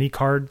tiny mini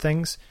card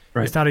things.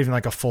 Right. It's not even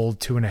like a full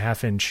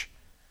 2.5 inch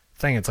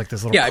thing. It's like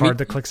this little card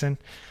that clicks in.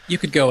 You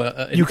could go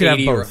an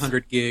 80 or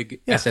 100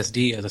 gig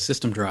SSD as a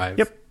system drive.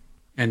 Yep.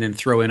 And then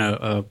throw in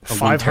a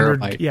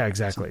 500. 1 terabyte. Yeah,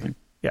 exactly.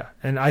 Yeah.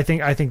 And I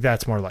think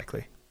that's more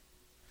likely.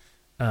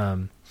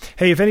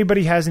 Hey, if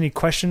anybody has any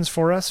questions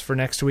for us for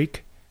next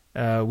week,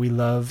 we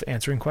love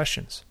answering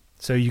questions.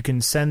 So you can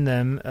send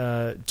them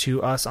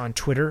to us on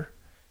Twitter.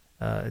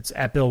 It's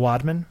at Bill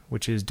Wadman,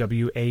 which is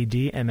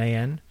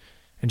WADMAN.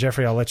 And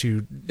Jeffrey, I'll let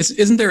you...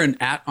 Isn't there an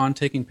 @ on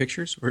taking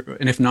pictures?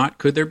 And if not,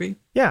 could there be?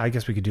 Yeah, I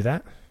guess we could do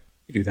that.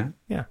 You do that?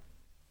 Yeah.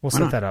 We'll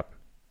set that up.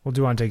 We'll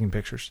do on taking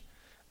pictures.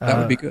 That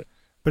would be good.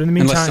 But in the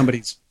meantime... Unless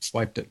somebody's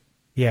swiped it.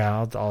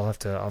 Yeah, I'll have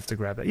to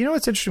grab that. You know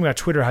what's interesting about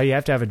Twitter? How you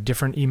have to have a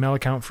different email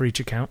account for each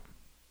account?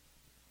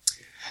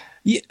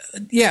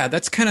 Yeah,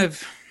 that's kind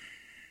of...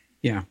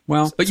 Yeah,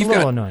 well, but it's a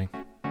little annoying.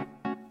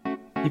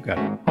 You've got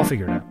it. I'll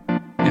figure it out.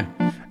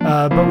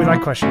 Yeah. But we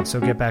like questions, so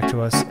get back to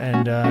us,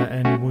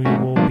 and we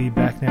will be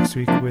back next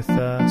week with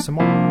some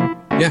more.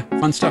 Yeah,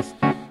 fun stuff.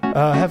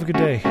 Have a good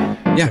day.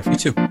 Yeah, you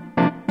too.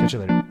 Catch you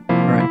later.